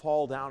angels, they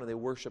fall down and they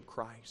worship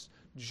Christ.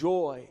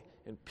 Joy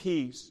and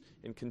peace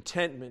and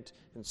contentment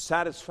and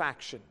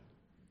satisfaction.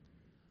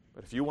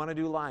 But if you want to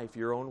do life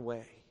your own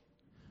way,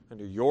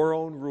 under your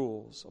own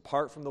rules,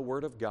 apart from the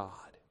Word of God,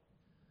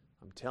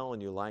 I'm telling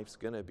you, life's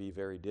going to be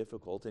very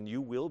difficult, and you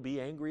will be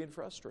angry and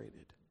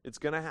frustrated. It's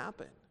going to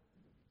happen.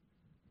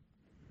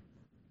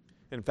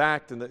 In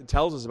fact, it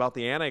tells us about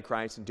the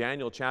Antichrist in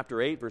Daniel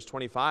chapter 8, verse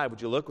 25.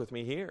 Would you look with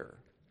me here?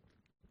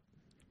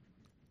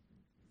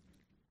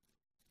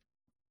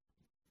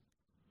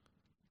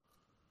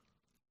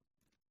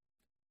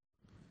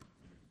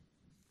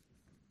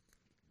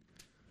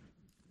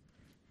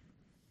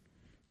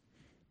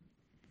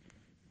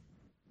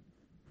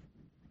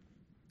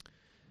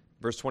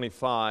 Verse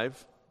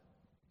 25,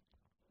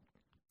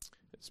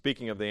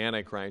 speaking of the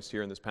Antichrist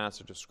here in this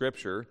passage of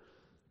Scripture,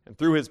 and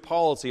through his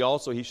policy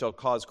also he shall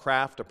cause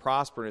craft to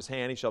prosper in his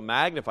hand. He shall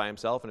magnify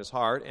himself in his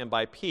heart, and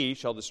by peace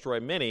shall destroy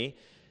many.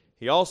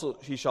 He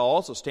shall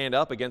also stand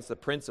up against the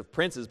prince of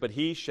princes, but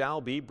he shall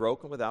be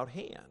broken without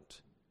hand.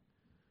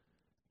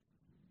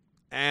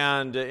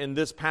 And in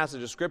this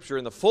passage of Scripture,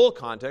 in the full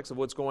context of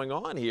what's going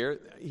on here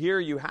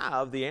you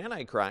have the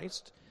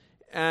Antichrist,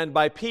 and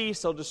by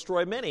peace he'll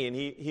destroy many. And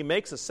he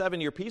makes a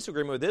 7-year peace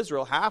agreement with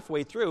Israel.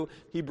 Halfway through,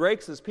 he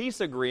breaks his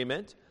peace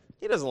agreement.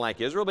 He doesn't like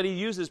Israel, but he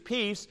uses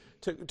peace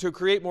to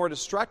create more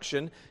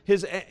destruction.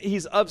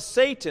 He's of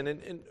Satan.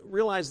 And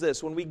realize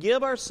this, when we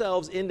give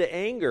ourselves into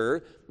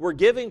anger, we're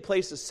giving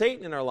place to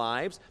Satan in our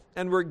lives,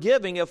 and we're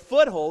giving a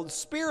foothold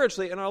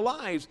spiritually in our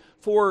lives.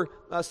 For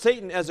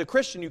Satan, as a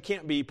Christian, you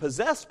can't be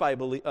possessed by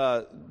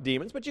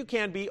demons, but you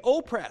can be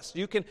oppressed.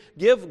 You can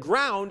give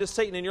ground to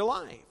Satan in your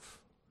life.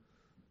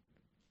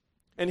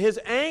 And his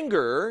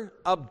anger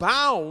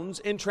abounds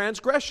in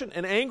transgression.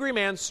 An angry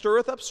man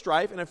stirreth up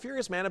strife, and a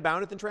furious man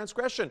aboundeth in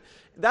transgression.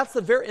 That's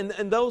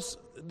and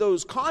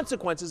those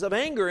consequences of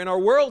anger in our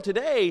world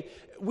today.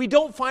 We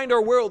don't find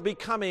our world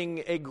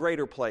becoming a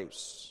greater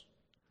place.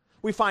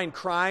 We find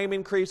crime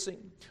increasing.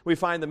 We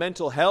find the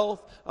mental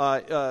health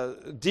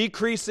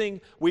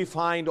decreasing. We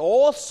find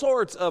all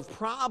sorts of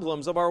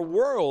problems of our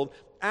world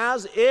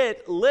as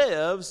it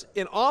lives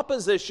in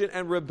opposition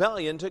and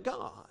rebellion to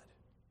God.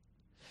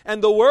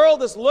 And the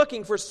world is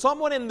looking for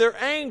someone in their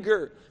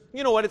anger.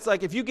 You know what it's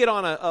like if you get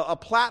on a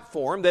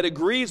platform that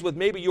agrees with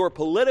maybe your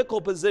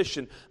political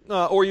position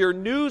or your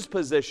news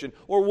position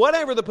or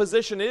whatever the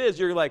position is,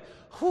 you're like,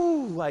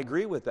 whew, I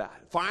agree with that.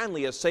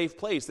 Finally, a safe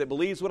place that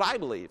believes what I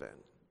believe in.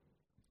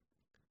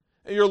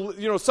 And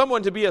you're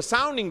someone to be a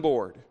sounding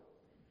board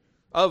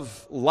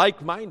of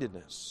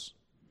like-mindedness.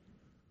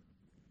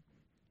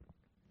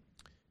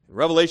 In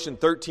Revelation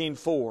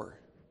 13:4,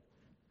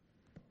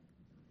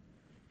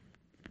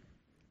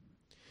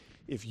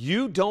 if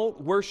you don't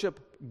worship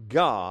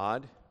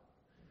God,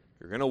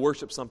 you're going to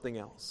worship something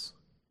else.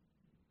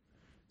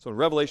 So in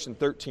Revelation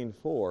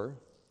 13:4,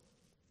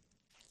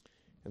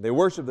 and they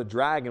worship the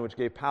dragon which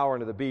gave power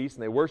unto the beast,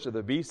 and they worship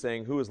the beast,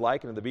 saying, who is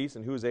like unto the beast,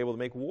 and who is able to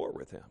make war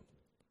with him?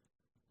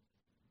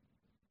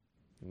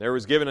 And there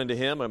was given unto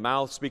him a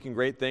mouth speaking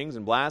great things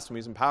and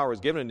blasphemies, and power was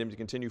given unto him to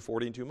continue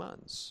 42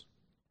 months.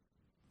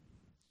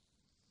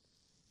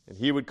 And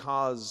he would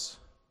cause...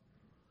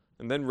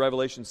 And then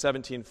Revelation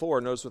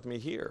 17:4, notice with me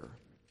here.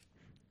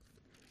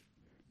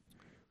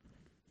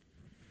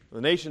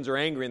 The nations are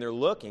angry and they're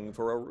looking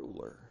for a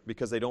ruler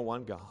because they don't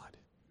want God.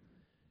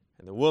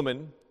 And the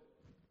woman,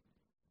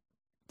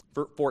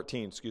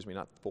 14,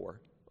 not 4,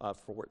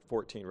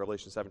 14,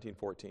 Revelation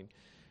 17:14.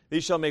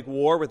 These shall make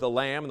war with the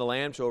Lamb, and the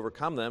Lamb shall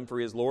overcome them, for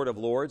he is Lord of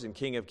lords and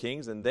King of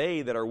kings, and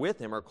they that are with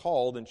him are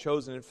called and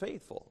chosen and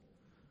faithful.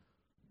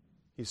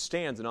 He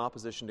stands in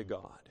opposition to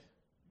God.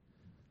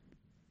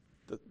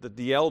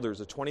 The elders,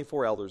 the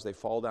 24 elders, they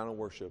fall down and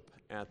worship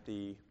at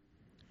the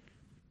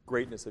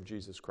greatness of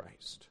Jesus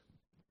Christ.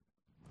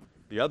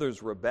 The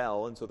others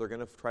rebel, and so they're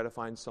going to try to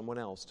find someone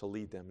else to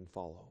lead them and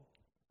follow.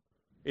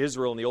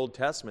 Israel in the Old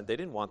Testament, they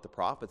didn't want the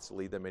prophets to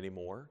lead them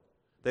anymore.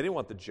 They didn't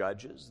want the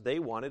judges. They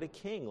wanted a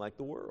king like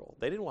the world.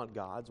 They didn't want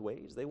God's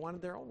ways. They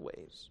wanted their own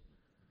ways.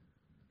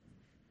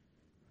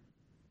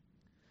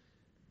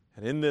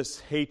 And in this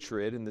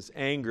hatred, in this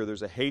anger,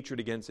 there's a hatred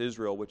against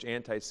Israel, which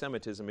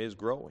anti-Semitism is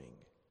growing.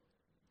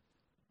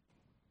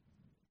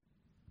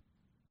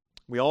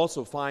 We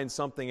also find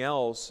something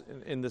else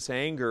in this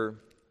anger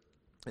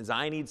is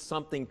I need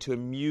something to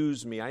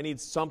amuse me. I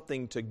need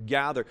something to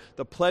gather.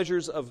 The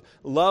pleasures of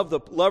love, the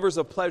lovers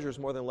of pleasures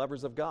more than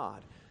lovers of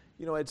God.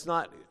 You know, it's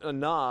not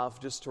enough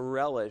just to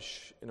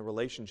relish in a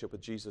relationship with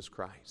Jesus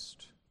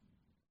Christ.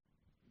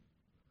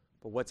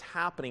 But what's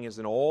happening is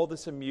in all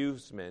this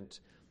amusement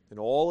and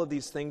all of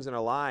these things in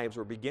our lives,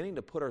 we're beginning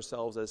to put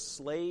ourselves as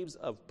slaves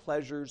of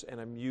pleasures and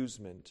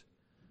amusement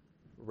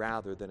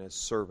rather than as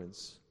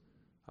servants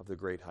of the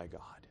great high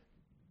God.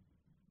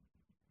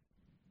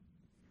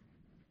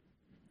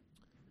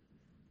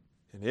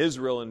 In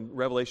Israel, in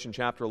Revelation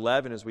chapter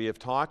 11, as we have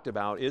talked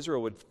about,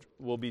 Israel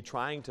will be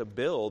trying to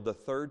build the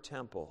third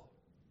temple.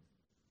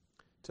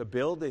 To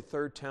build a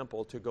third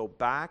temple, to go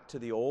back to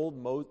the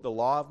the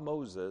law of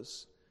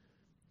Moses,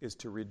 is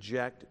to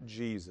reject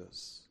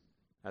Jesus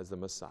as the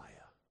Messiah.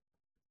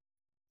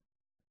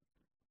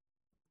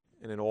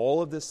 And in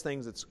all of these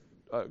things that's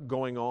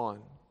going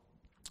on,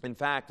 in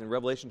fact, in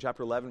Revelation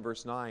chapter 11,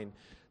 verse 9,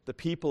 the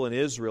people in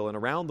Israel and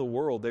around the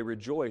world, they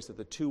rejoice that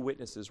the 2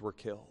 witnesses were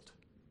killed.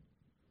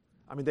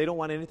 I mean, they don't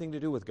want anything to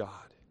do with God.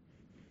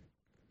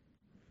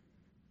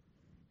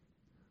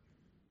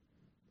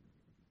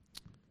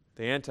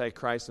 The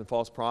Antichrist and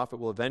false prophet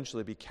will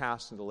eventually be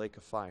cast into the lake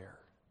of fire.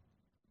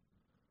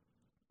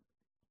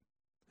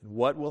 And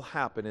what will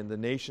happen? And the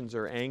nations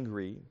are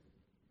angry.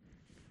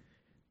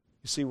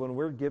 You see, when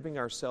we're giving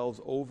ourselves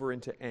over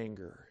into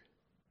anger,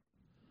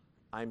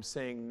 I'm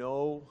saying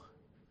no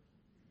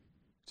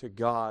to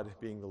God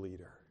being the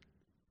leader.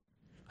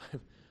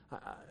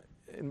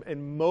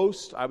 in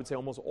most, I would say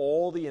almost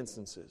all the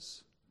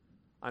instances,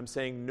 I'm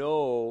saying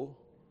no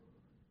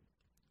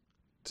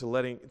to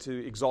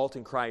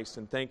exalting Christ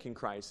and thanking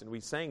Christ. And we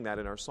sang that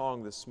in our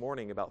song this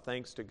morning about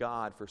thanks to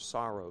God for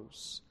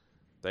sorrows.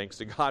 Thanks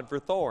to God for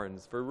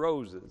thorns, for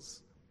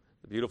roses.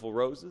 The beautiful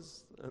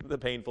roses, the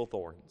painful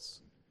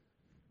thorns.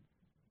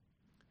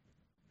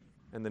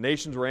 And the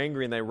nations were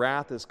angry, and their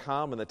wrath is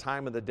come, and the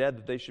time of the dead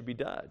that they should be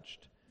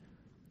judged.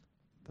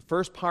 The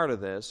first part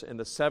of this, and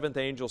the seventh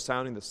angel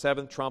sounding the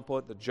seventh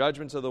trumpet, the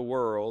judgments of the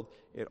world,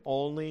 it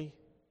only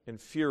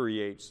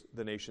infuriates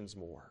the nations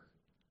more.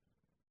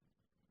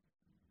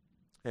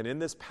 And in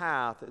this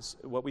path is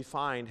what we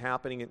find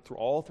happening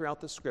all throughout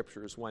the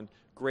Scriptures. When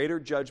greater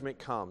judgment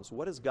comes,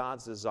 what is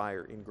God's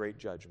desire in great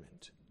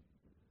judgment?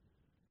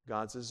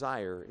 God's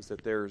desire is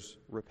that there's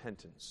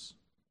repentance.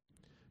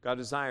 God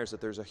desires that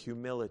there's a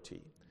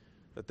humility,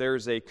 that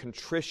there's a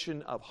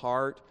contrition of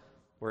heart,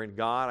 wherein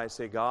God, I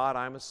say, God,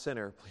 I'm a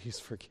sinner, please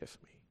forgive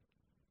me.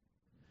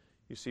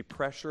 You see,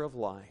 pressure of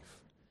life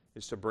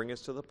is to bring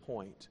us to the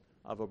point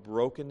of a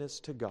brokenness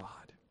to God.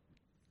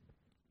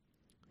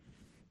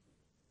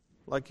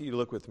 I'd like you to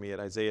look with me at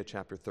Isaiah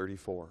chapter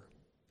 34.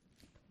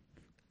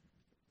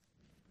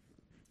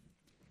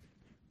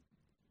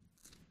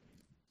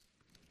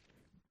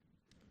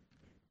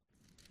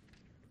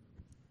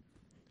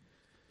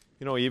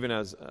 You know, even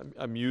as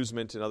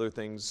amusement and other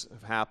things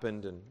have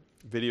happened, and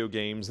video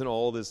games and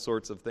all these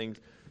sorts of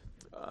things,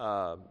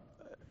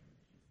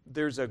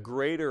 there's a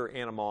greater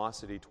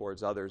animosity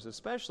towards others,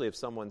 especially if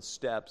someone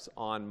steps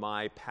on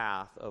my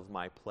path of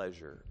my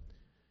pleasure.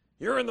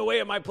 You're in the way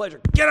of my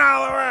pleasure. Get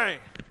out of the way!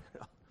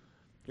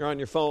 You're on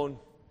your phone.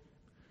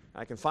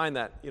 I can find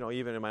that,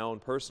 even in my own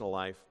personal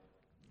life.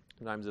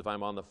 Sometimes if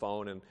I'm on the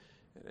phone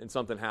and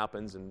something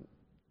happens and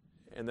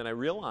then I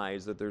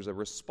realize that there's a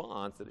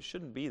response that it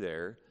shouldn't be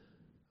there,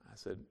 I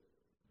said,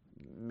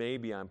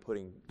 maybe I'm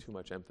putting too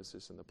much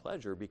emphasis in the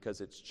pleasure because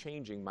it's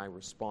changing my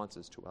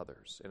responses to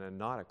others in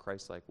not a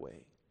Christ-like way.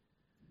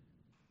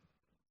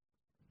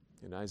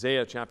 In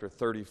Isaiah chapter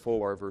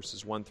 34,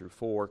 verses 1 through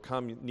 4,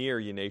 come near,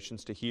 ye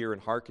nations, to hear,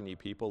 and hearken, ye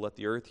people. Let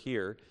the earth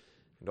hear,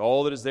 and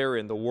all that is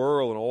therein, the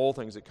world and all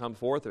things that come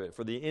forth of it.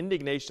 For the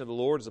indignation of the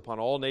Lord is upon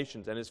all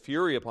nations, and his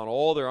fury upon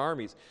all their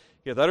armies.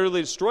 He hath utterly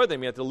destroyed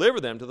them, he hath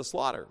delivered them to the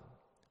slaughter.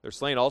 Their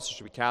slain also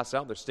shall be cast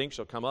out, their stink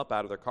shall come up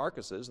out of their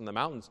carcasses, and the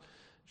mountains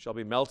shall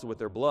be melted with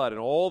their blood,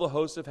 and all the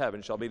hosts of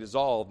heaven shall be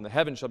dissolved, and the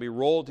heavens shall be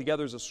rolled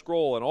together as a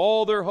scroll, and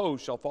all their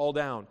hosts shall fall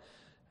down,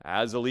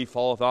 as a leaf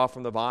falleth off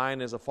from the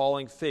vine, as a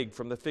falling fig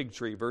from the fig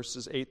tree.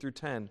 Verses 8 through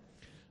 10.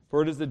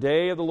 For it is the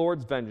day of the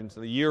Lord's vengeance,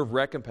 and the year of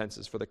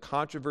recompenses, for the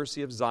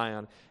controversy of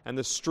Zion, and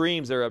the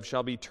streams thereof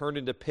shall be turned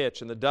into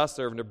pitch, and the dust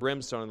thereof into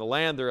brimstone, and the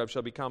land thereof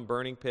shall become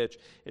burning pitch.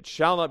 It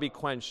shall not be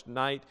quenched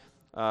night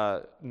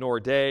nor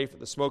day, for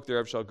the smoke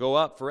thereof shall go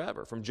up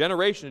forever. From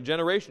generation to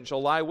generation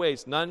shall lie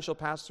waste, none shall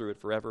pass through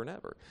it forever and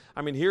ever.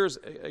 I mean, here's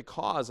a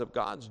cause of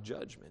God's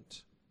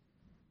judgment.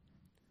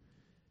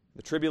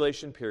 The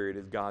tribulation period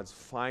is God's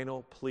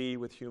final plea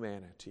with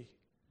humanity.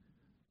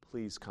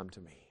 Please come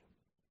to me.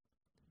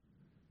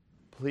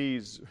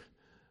 Please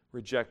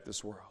reject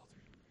this world.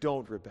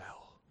 Don't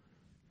rebel.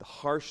 The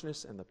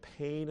harshness and the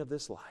pain of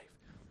this life,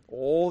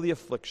 all the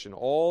affliction,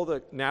 all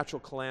the natural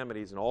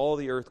calamities, and all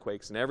the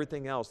earthquakes and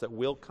everything else that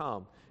will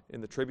come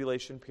in the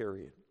tribulation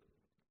period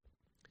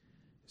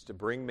is to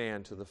bring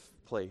man to the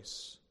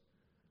place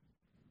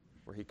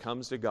where he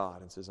comes to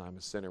God and says, I'm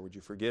a sinner, would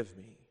you forgive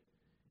me?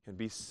 And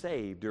be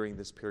saved during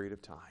this period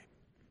of time.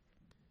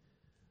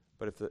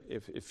 But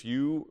if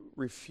you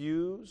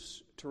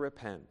refuse to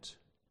repent,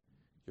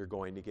 you're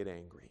going to get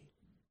angry.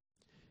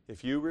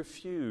 If you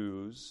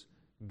refuse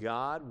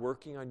God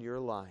working on your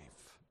life,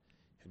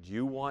 and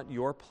you want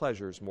your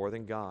pleasures more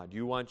than God,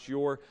 you want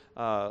your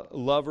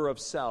lover of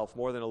self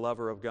more than a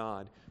lover of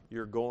God,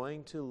 you're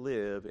going to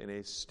live in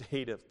a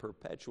state of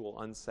perpetual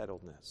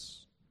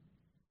unsettledness.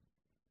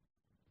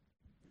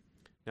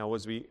 Now,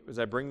 as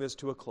I bring this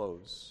to a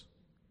close,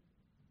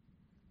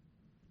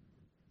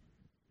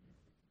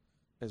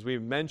 as I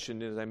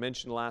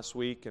mentioned last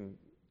week, and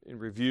in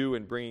review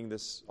and bringing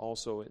this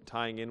also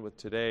tying in with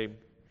today,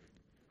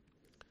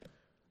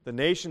 the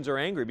nations are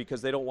angry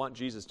because they don't want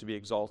Jesus to be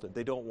exalted.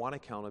 They don't want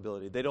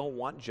accountability. They don't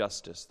want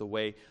justice the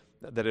way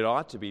that it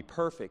ought to be,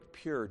 perfect,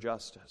 pure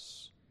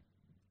justice.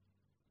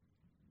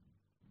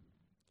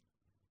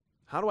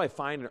 How do I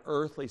find an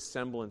earthly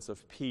semblance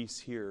of peace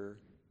here?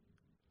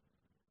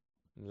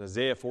 In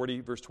Isaiah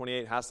 40, verse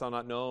 28, hast thou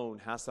not known,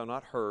 hast thou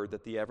not heard,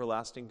 that the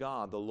everlasting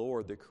God, the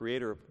Lord, the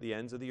creator of the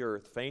ends of the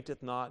earth,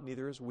 fainteth not,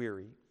 neither is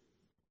weary.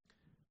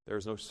 There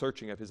is no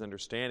searching of his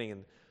understanding.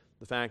 And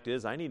the fact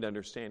is, I need to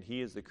understand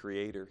he is the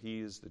creator,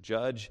 he is the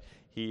judge,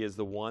 he is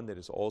the one that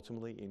is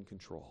ultimately in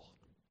control.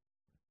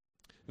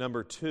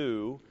 Number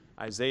 2,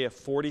 Isaiah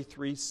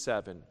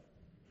 43:7.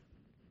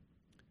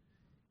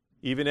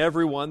 Even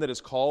every one that is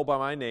called by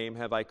my name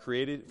have I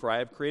created, for I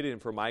have created him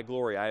for my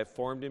glory. I have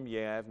formed him,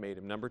 yea, I have made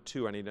him. Number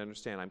 2, I need to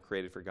understand I'm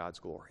created for God's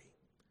glory.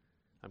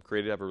 I'm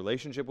created to have a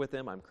relationship with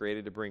Him. I'm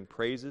created to bring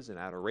praises and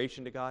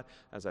adoration to God.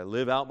 As I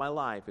live out my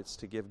life, it's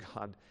to give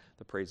God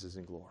the praises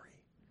and glory.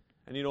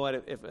 And you know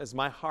what? If as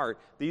my heart,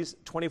 these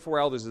 24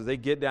 elders, as they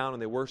get down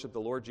and they worship the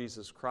Lord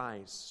Jesus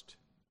Christ,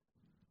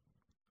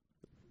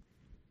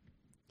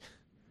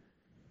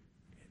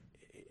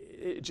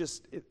 it's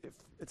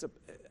an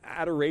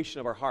adoration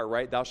of our heart,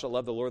 right? Thou shalt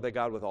love the Lord thy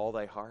God with all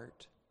thy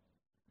heart.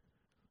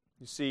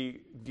 You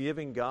see,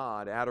 giving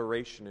God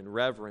adoration and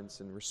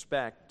reverence and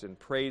respect and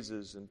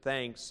praises and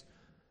thanks,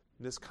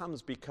 this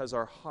comes because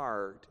our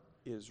heart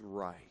is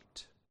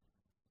right.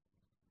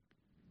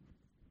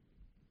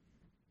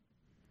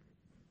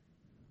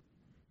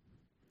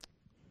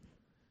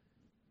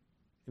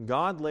 And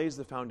God lays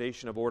the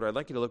foundation of order. I'd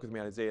like you to look with me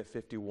at Isaiah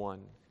 51.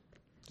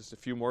 Just a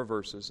few more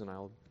verses and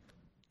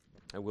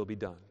I will be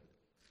done.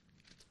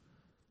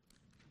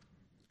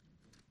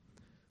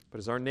 But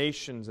as our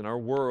nations and our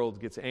world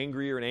gets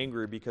angrier and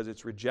angrier because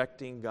it's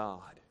rejecting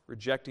God,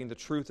 rejecting the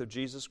truth of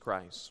Jesus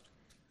Christ,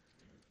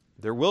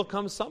 there will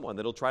come someone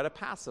that will try to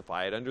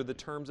pacify it under the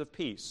terms of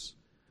peace.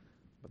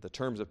 But the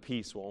terms of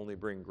peace will only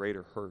bring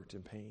greater hurt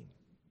and pain.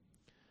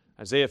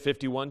 Isaiah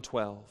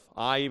 51:12,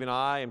 I, even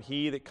I, am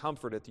he that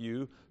comforteth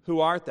you. Who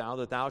art thou,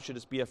 that thou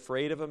shouldest be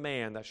afraid of a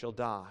man that shall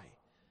die?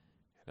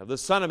 And of the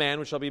Son of Man,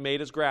 which shall be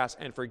made as grass,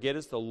 and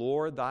forgettest the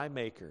Lord thy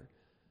Maker,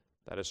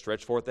 that has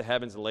stretched forth the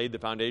heavens and laid the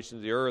foundations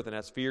of the earth, and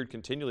has feared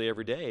continually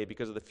every day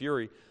because of the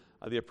fury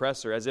of the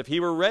oppressor, as if he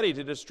were ready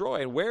to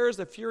destroy. And where is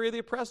the fury of the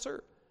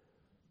oppressor?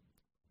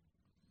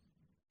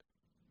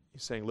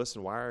 He's saying,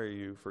 listen, why are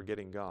you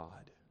forgetting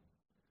God?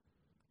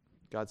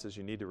 God says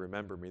you need to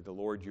remember me, the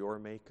Lord your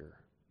Maker.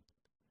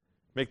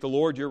 Make the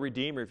Lord your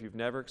Redeemer if you've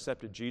never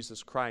accepted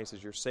Jesus Christ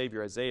as your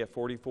Savior. Isaiah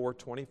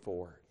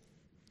 44:24.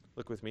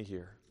 Look with me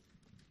here.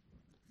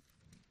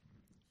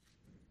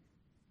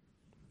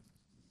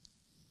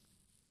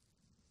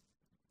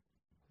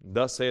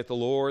 Thus saith the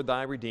Lord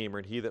thy Redeemer,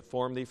 and he that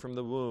formed thee from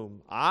the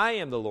womb. I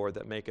am the Lord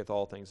that maketh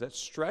all things, that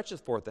stretcheth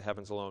forth the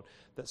heavens alone,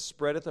 that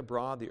spreadeth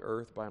abroad the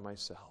earth by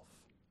myself.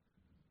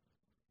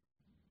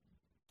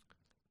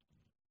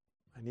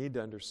 I need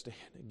to understand,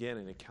 again,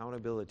 an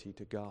accountability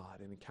to God,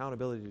 an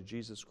accountability to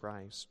Jesus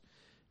Christ.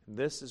 And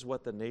this is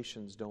what the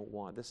nations don't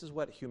want. This is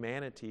what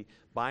humanity,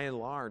 by and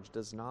large,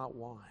 does not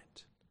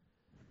want.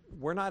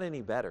 We're not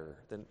any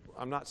better than,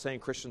 I'm not saying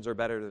Christians are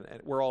better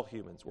than, we're all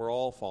humans. We're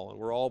all fallen.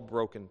 We're all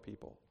broken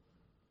people.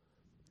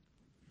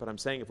 But I'm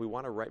saying if we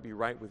want to be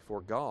right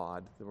before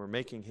God, then we're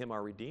making Him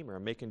our Redeemer.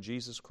 I'm making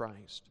Jesus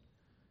Christ.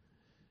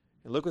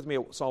 And look with me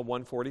at Psalm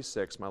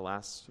 146, my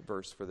last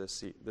verse for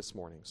this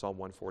morning. Psalm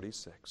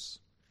 146.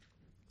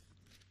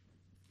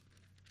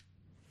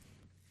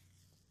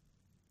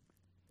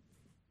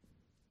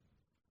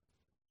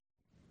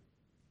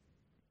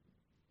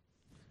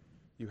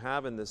 You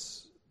have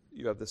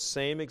the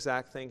same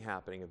exact thing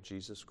happening of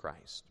Jesus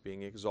Christ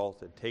being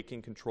exalted,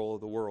 taking control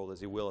of the world as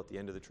He will at the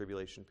end of the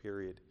tribulation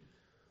period.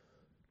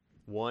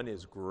 One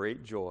is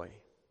great joy,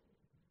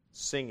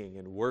 singing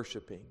and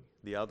worshiping.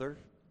 The other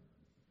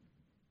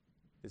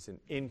is an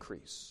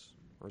increase,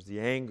 or is the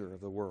anger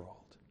of the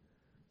world.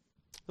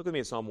 Look with me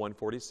at Psalm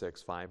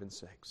 146, 5 and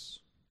 6.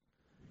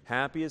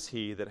 Happy is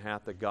he that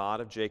hath the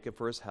God of Jacob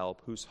for his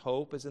help, whose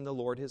hope is in the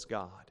Lord his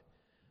God,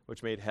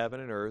 which made heaven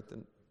and earth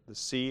and the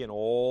sea and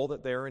all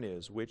that therein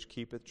is, which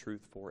keepeth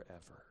truth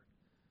forever.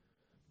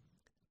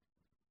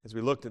 As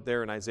we looked at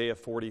there in Isaiah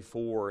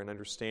 44 and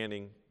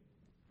understanding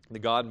that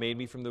God made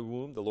me from the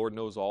womb, the Lord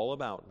knows all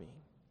about me.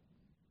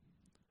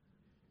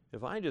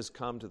 If I just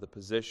come to the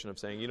position of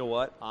saying, you know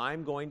what,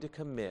 I'm going to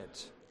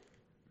commit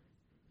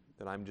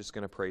that I'm just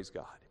going to praise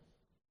God.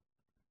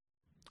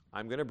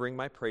 I'm going to bring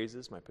my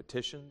praises, my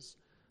petitions.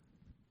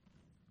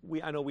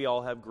 I know we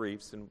all have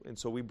griefs, and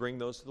so we bring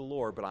those to the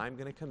Lord, but I'm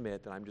going to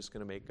commit that I'm just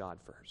going to make God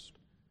first.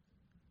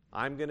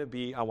 I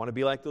want to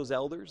be like those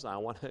elders. I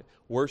want to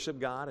worship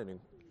God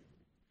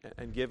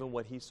and give Him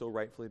what He so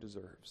rightfully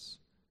deserves.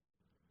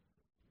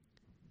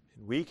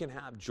 And we can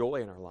have joy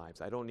in our lives.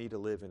 I don't need to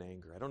live in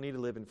anger. I don't need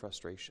to live in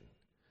frustration.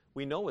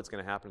 We know what's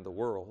going to happen to the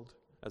world,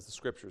 as the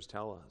Scriptures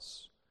tell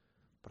us.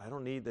 But I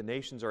don't need, the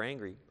nations are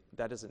angry.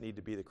 That doesn't need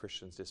to be the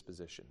Christian's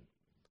disposition.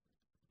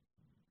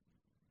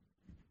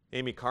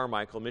 Amy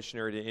Carmichael,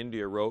 missionary to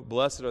India, wrote,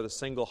 "Blessed are the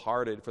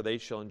single-hearted, for they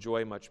shall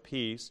enjoy much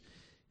peace.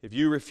 If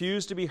you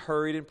refuse to be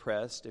hurried and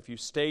pressed, if you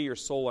stay your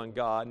soul on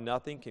God,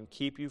 nothing can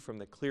keep you from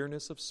the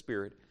clearness of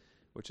spirit,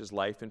 which is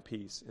life and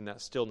peace. In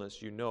that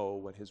stillness, you know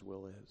what His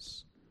will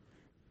is."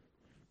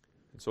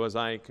 And so as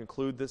I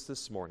conclude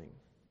this morning,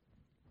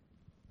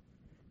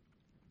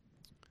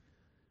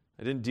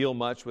 I didn't deal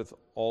much with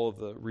all of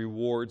the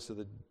rewards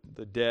of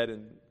the dead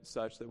and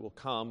such that will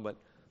come, but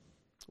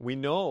we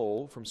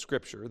know from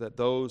Scripture that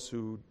those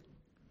who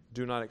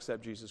do not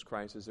accept Jesus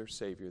Christ as their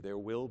Savior, there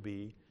will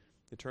be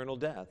eternal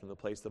death in the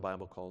place the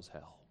Bible calls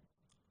hell.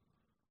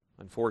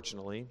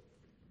 Unfortunately,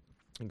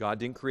 God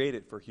didn't create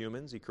it for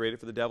humans. He created it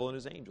for the devil and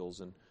his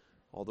angels, and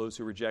all those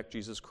who reject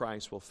Jesus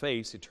Christ will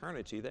face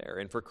eternity there.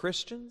 And for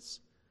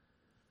Christians,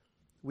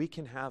 we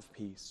can have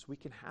peace. We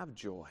can have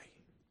joy.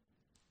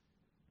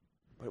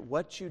 But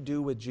what you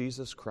do with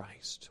Jesus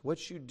Christ,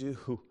 what you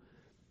do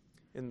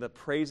in the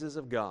praises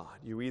of God,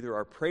 you either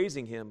are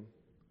praising Him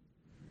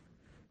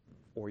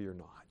or you're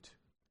not.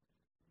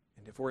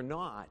 And if we're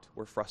not,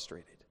 we're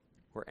frustrated,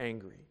 we're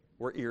angry,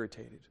 we're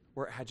irritated,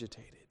 we're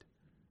agitated.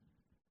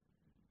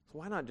 So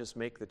why not just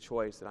make the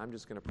choice that I'm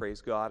just going to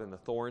praise God in the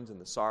thorns and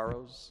the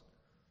sorrows,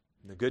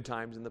 in the good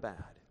times and the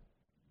bad,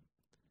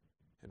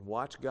 and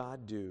watch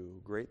God do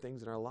great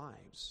things in our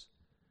lives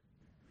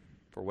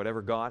for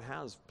whatever God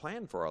has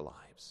planned for our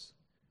lives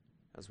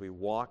as we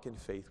walk in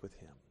faith with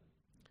Him.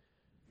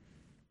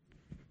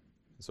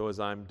 And so as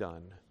I'm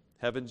done,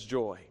 heaven's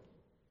joy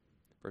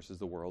versus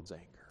the world's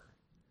anger.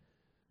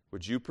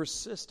 Would you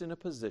persist in a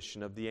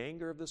position of the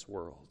anger of this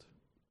world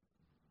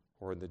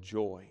or in the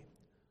joy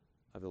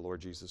of the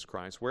Lord Jesus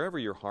Christ? Wherever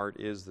your heart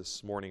is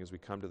this morning as we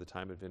come to the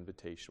time of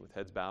invitation with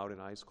heads bowed and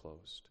eyes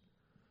closed,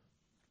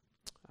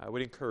 I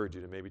would encourage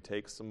you to maybe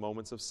take some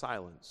moments of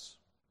silence.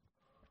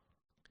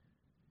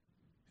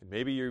 And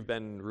maybe you've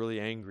been really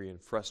angry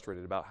and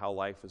frustrated about how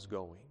life is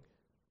going.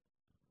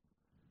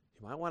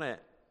 You might want to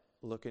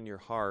look in your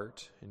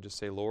heart and just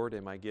say, Lord,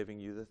 am I giving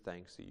you the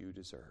thanks that you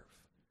deserve?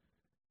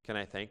 Can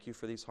I thank you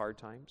for these hard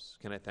times?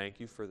 Can I thank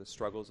you for the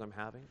struggles I'm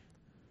having?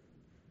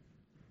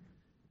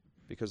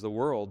 Because the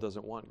world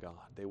doesn't want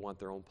God. They want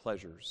their own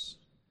pleasures.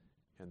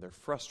 And they're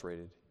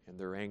frustrated and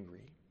they're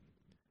angry.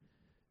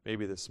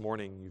 Maybe this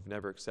morning you've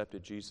never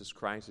accepted Jesus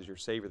Christ as your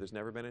Savior. There's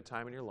never been a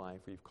time in your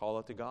life where you've called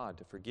out to God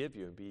to forgive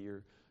you and be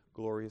your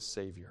glorious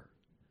Savior.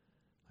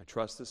 I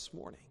trust this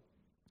morning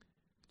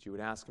that you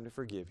would ask Him to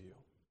forgive you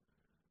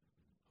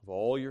of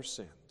all your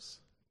sins,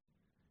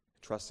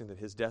 trusting that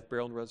His death,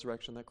 burial, and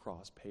resurrection on that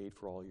cross paid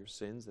for all your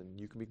sins, and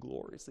you can be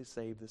gloriously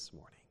saved this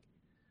morning.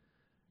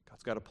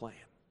 God's got a plan.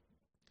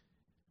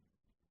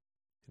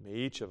 And may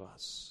each of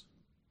us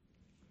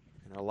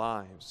in our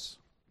lives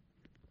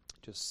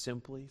just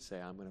simply say,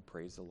 I'm going to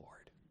praise the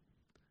Lord.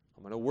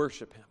 I'm going to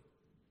worship Him.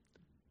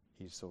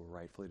 He so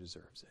rightfully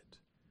deserves it.